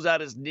up, blows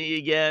out his knee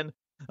again,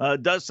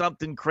 does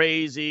something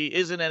crazy,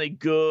 isn't any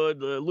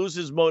good,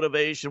 loses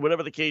motivation,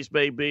 whatever the case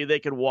may be, they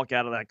can walk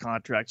out of that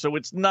contract. So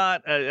it's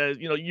not,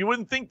 you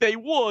wouldn't think they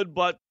would,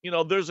 but,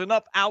 there's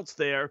enough outs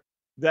there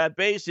that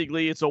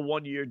basically it's a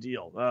one-year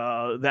deal.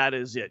 That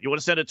is it. You want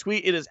to send a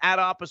tweet? It is at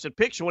Opposite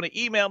Picks. You want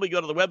to email me? Go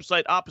to the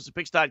website,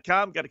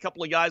 OppositePicks.com. Got a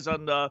couple of guys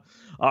on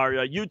our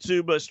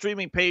YouTube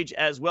streaming page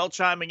as well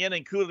chiming in,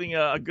 including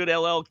a good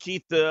LL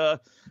Keith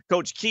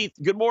Coach Keith,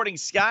 good morning,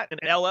 Scott and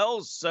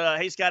LL's.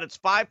 Hey, Scott, it's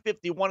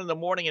 5:51 in the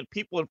morning, and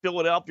people in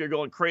Philadelphia are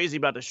going crazy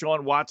about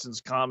Deshaun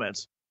Watson's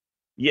comments.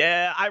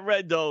 Yeah, I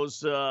read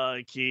those,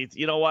 Keith.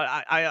 You know what?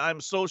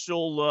 I'm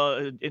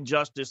social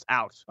injustice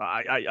out.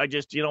 I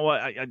just, you know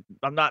what?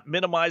 I'm not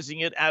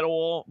minimizing it at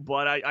all,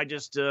 but I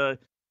just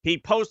he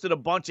posted a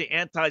bunch of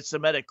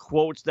anti-Semitic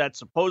quotes that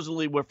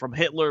supposedly were from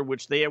Hitler,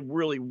 which they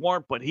really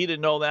weren't, but he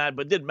didn't know that,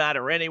 but it didn't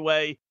matter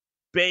anyway.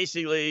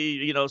 Basically,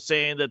 you know,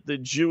 saying that the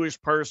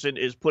Jewish person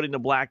is putting the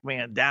black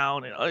man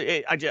down. And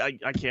I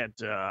can't.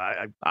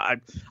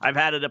 I've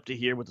had it up to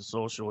here with the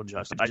social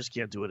injustice. I just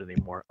can't do it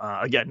anymore.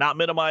 Again, not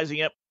minimizing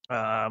it,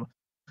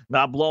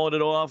 not blowing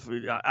it off.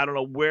 I don't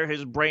know where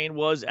his brain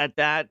was at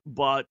that,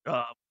 but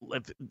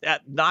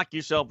knock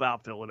yourself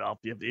out,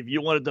 Philadelphia. If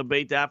you want to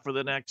debate that for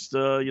the next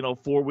 4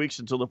 weeks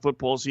until the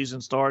football season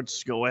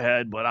starts, go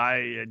ahead. But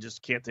I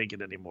just can't take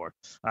it anymore.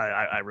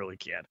 I really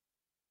can't.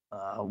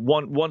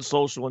 One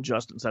social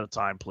injustice at a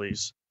time,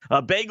 please.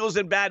 Bagels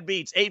and Bad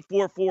Beats,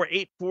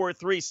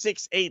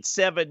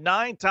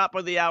 844-843-6879. Top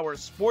of the hour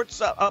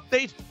sports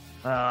update.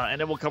 And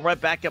then we'll come right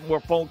back at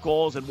more phone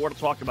calls and more to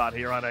talk about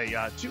here on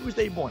a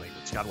Tuesday morning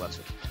with Scott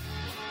Wetzel.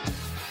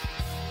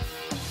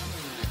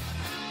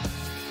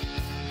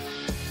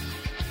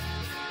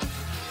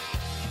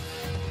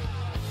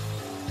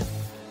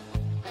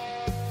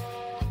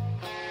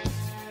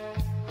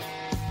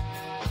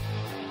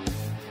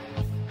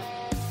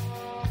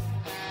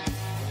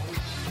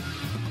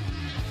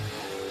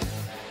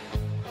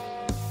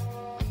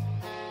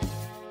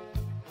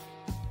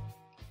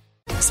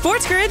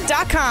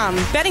 SportsGrid.com.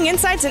 Betting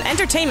insights and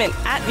entertainment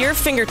at your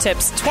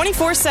fingertips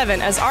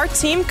 24/7 as our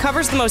team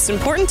covers the most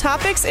important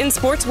topics in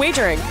sports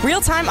wagering.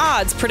 Real-time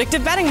odds,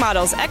 predictive betting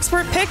models,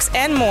 expert picks,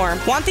 and more.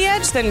 Want the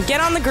edge? Then get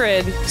on the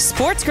grid.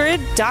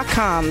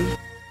 SportsGrid.com.